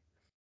 Like,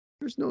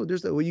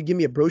 will you give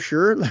me a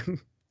brochure? Like,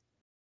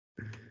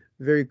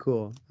 very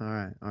cool. All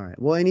right, all right.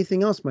 Well,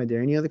 anything else, my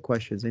dear? Any other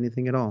questions?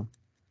 Anything at all?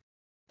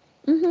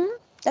 Mhm.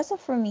 That's all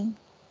for me.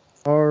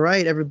 All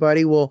right,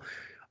 everybody. Well,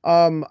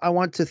 I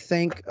want to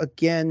thank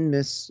again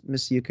Miss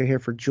Yuka here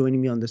for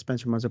joining me on the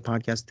Spencer Mazza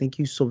podcast. Thank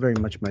you so very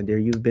much, my dear.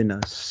 You've been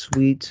a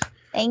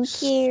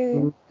Thank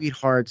you.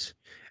 sweetheart,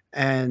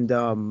 and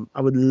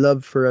I would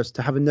love for us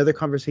to have another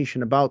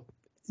conversation about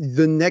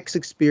the next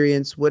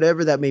experience,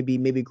 whatever that may be.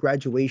 Maybe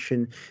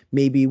graduation,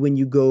 maybe when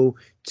you go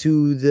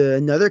to the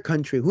another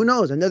country. Who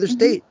knows? Another Mhm.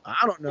 state.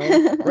 I don't know.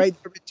 Right?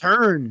 The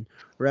return.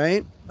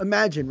 Right?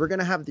 Imagine you're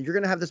gonna have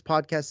this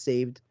podcast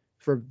saved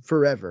for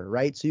forever,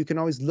 right? So you can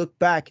always look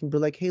back and be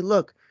like, hey,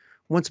 look,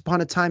 once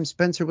upon a time,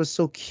 Spencer was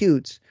so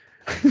cute,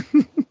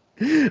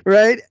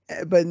 right?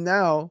 But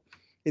now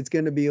it's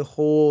going to be a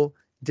whole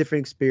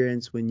different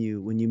experience when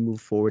you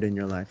move forward in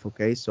your life.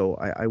 Okay, so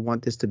I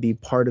want this to be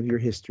part of your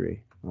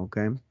history.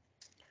 Okay,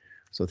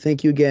 so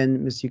thank you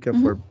again, Miss Yuka, Mhm,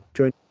 for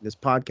joining this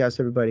podcast,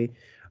 everybody.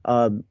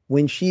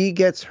 When she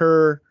gets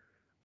her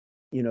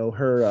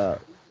her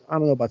I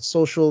don't know about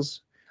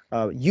socials.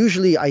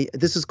 Usually I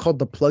this is called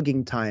the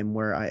plugging time,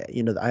 where I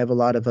have a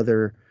lot of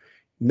other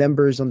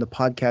members on the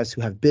podcast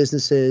who have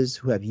businesses,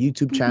 who have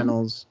YouTube mhm.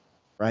 channels,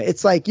 right?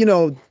 It's like,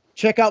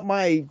 check out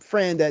my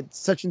friend at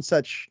such and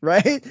such,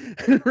 right?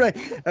 Right.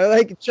 I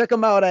like check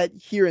them out at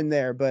here and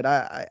there, but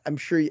I'm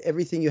sure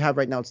everything you have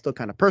right now is still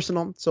kind of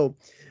personal. So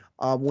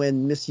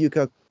when Miss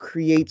Yuka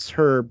creates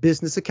her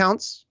business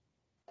accounts,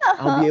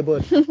 I'll Uh-huh. be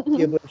able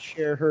to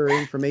share her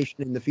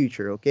information in the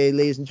future. Okay,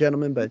 ladies and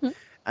gentlemen. But Mhm.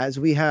 as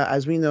we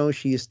know,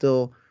 she is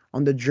still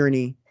on the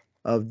journey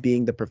of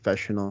being the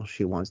professional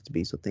she wants to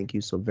be. So thank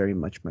you so very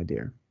much, my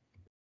dear.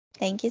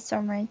 Thank you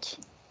so much.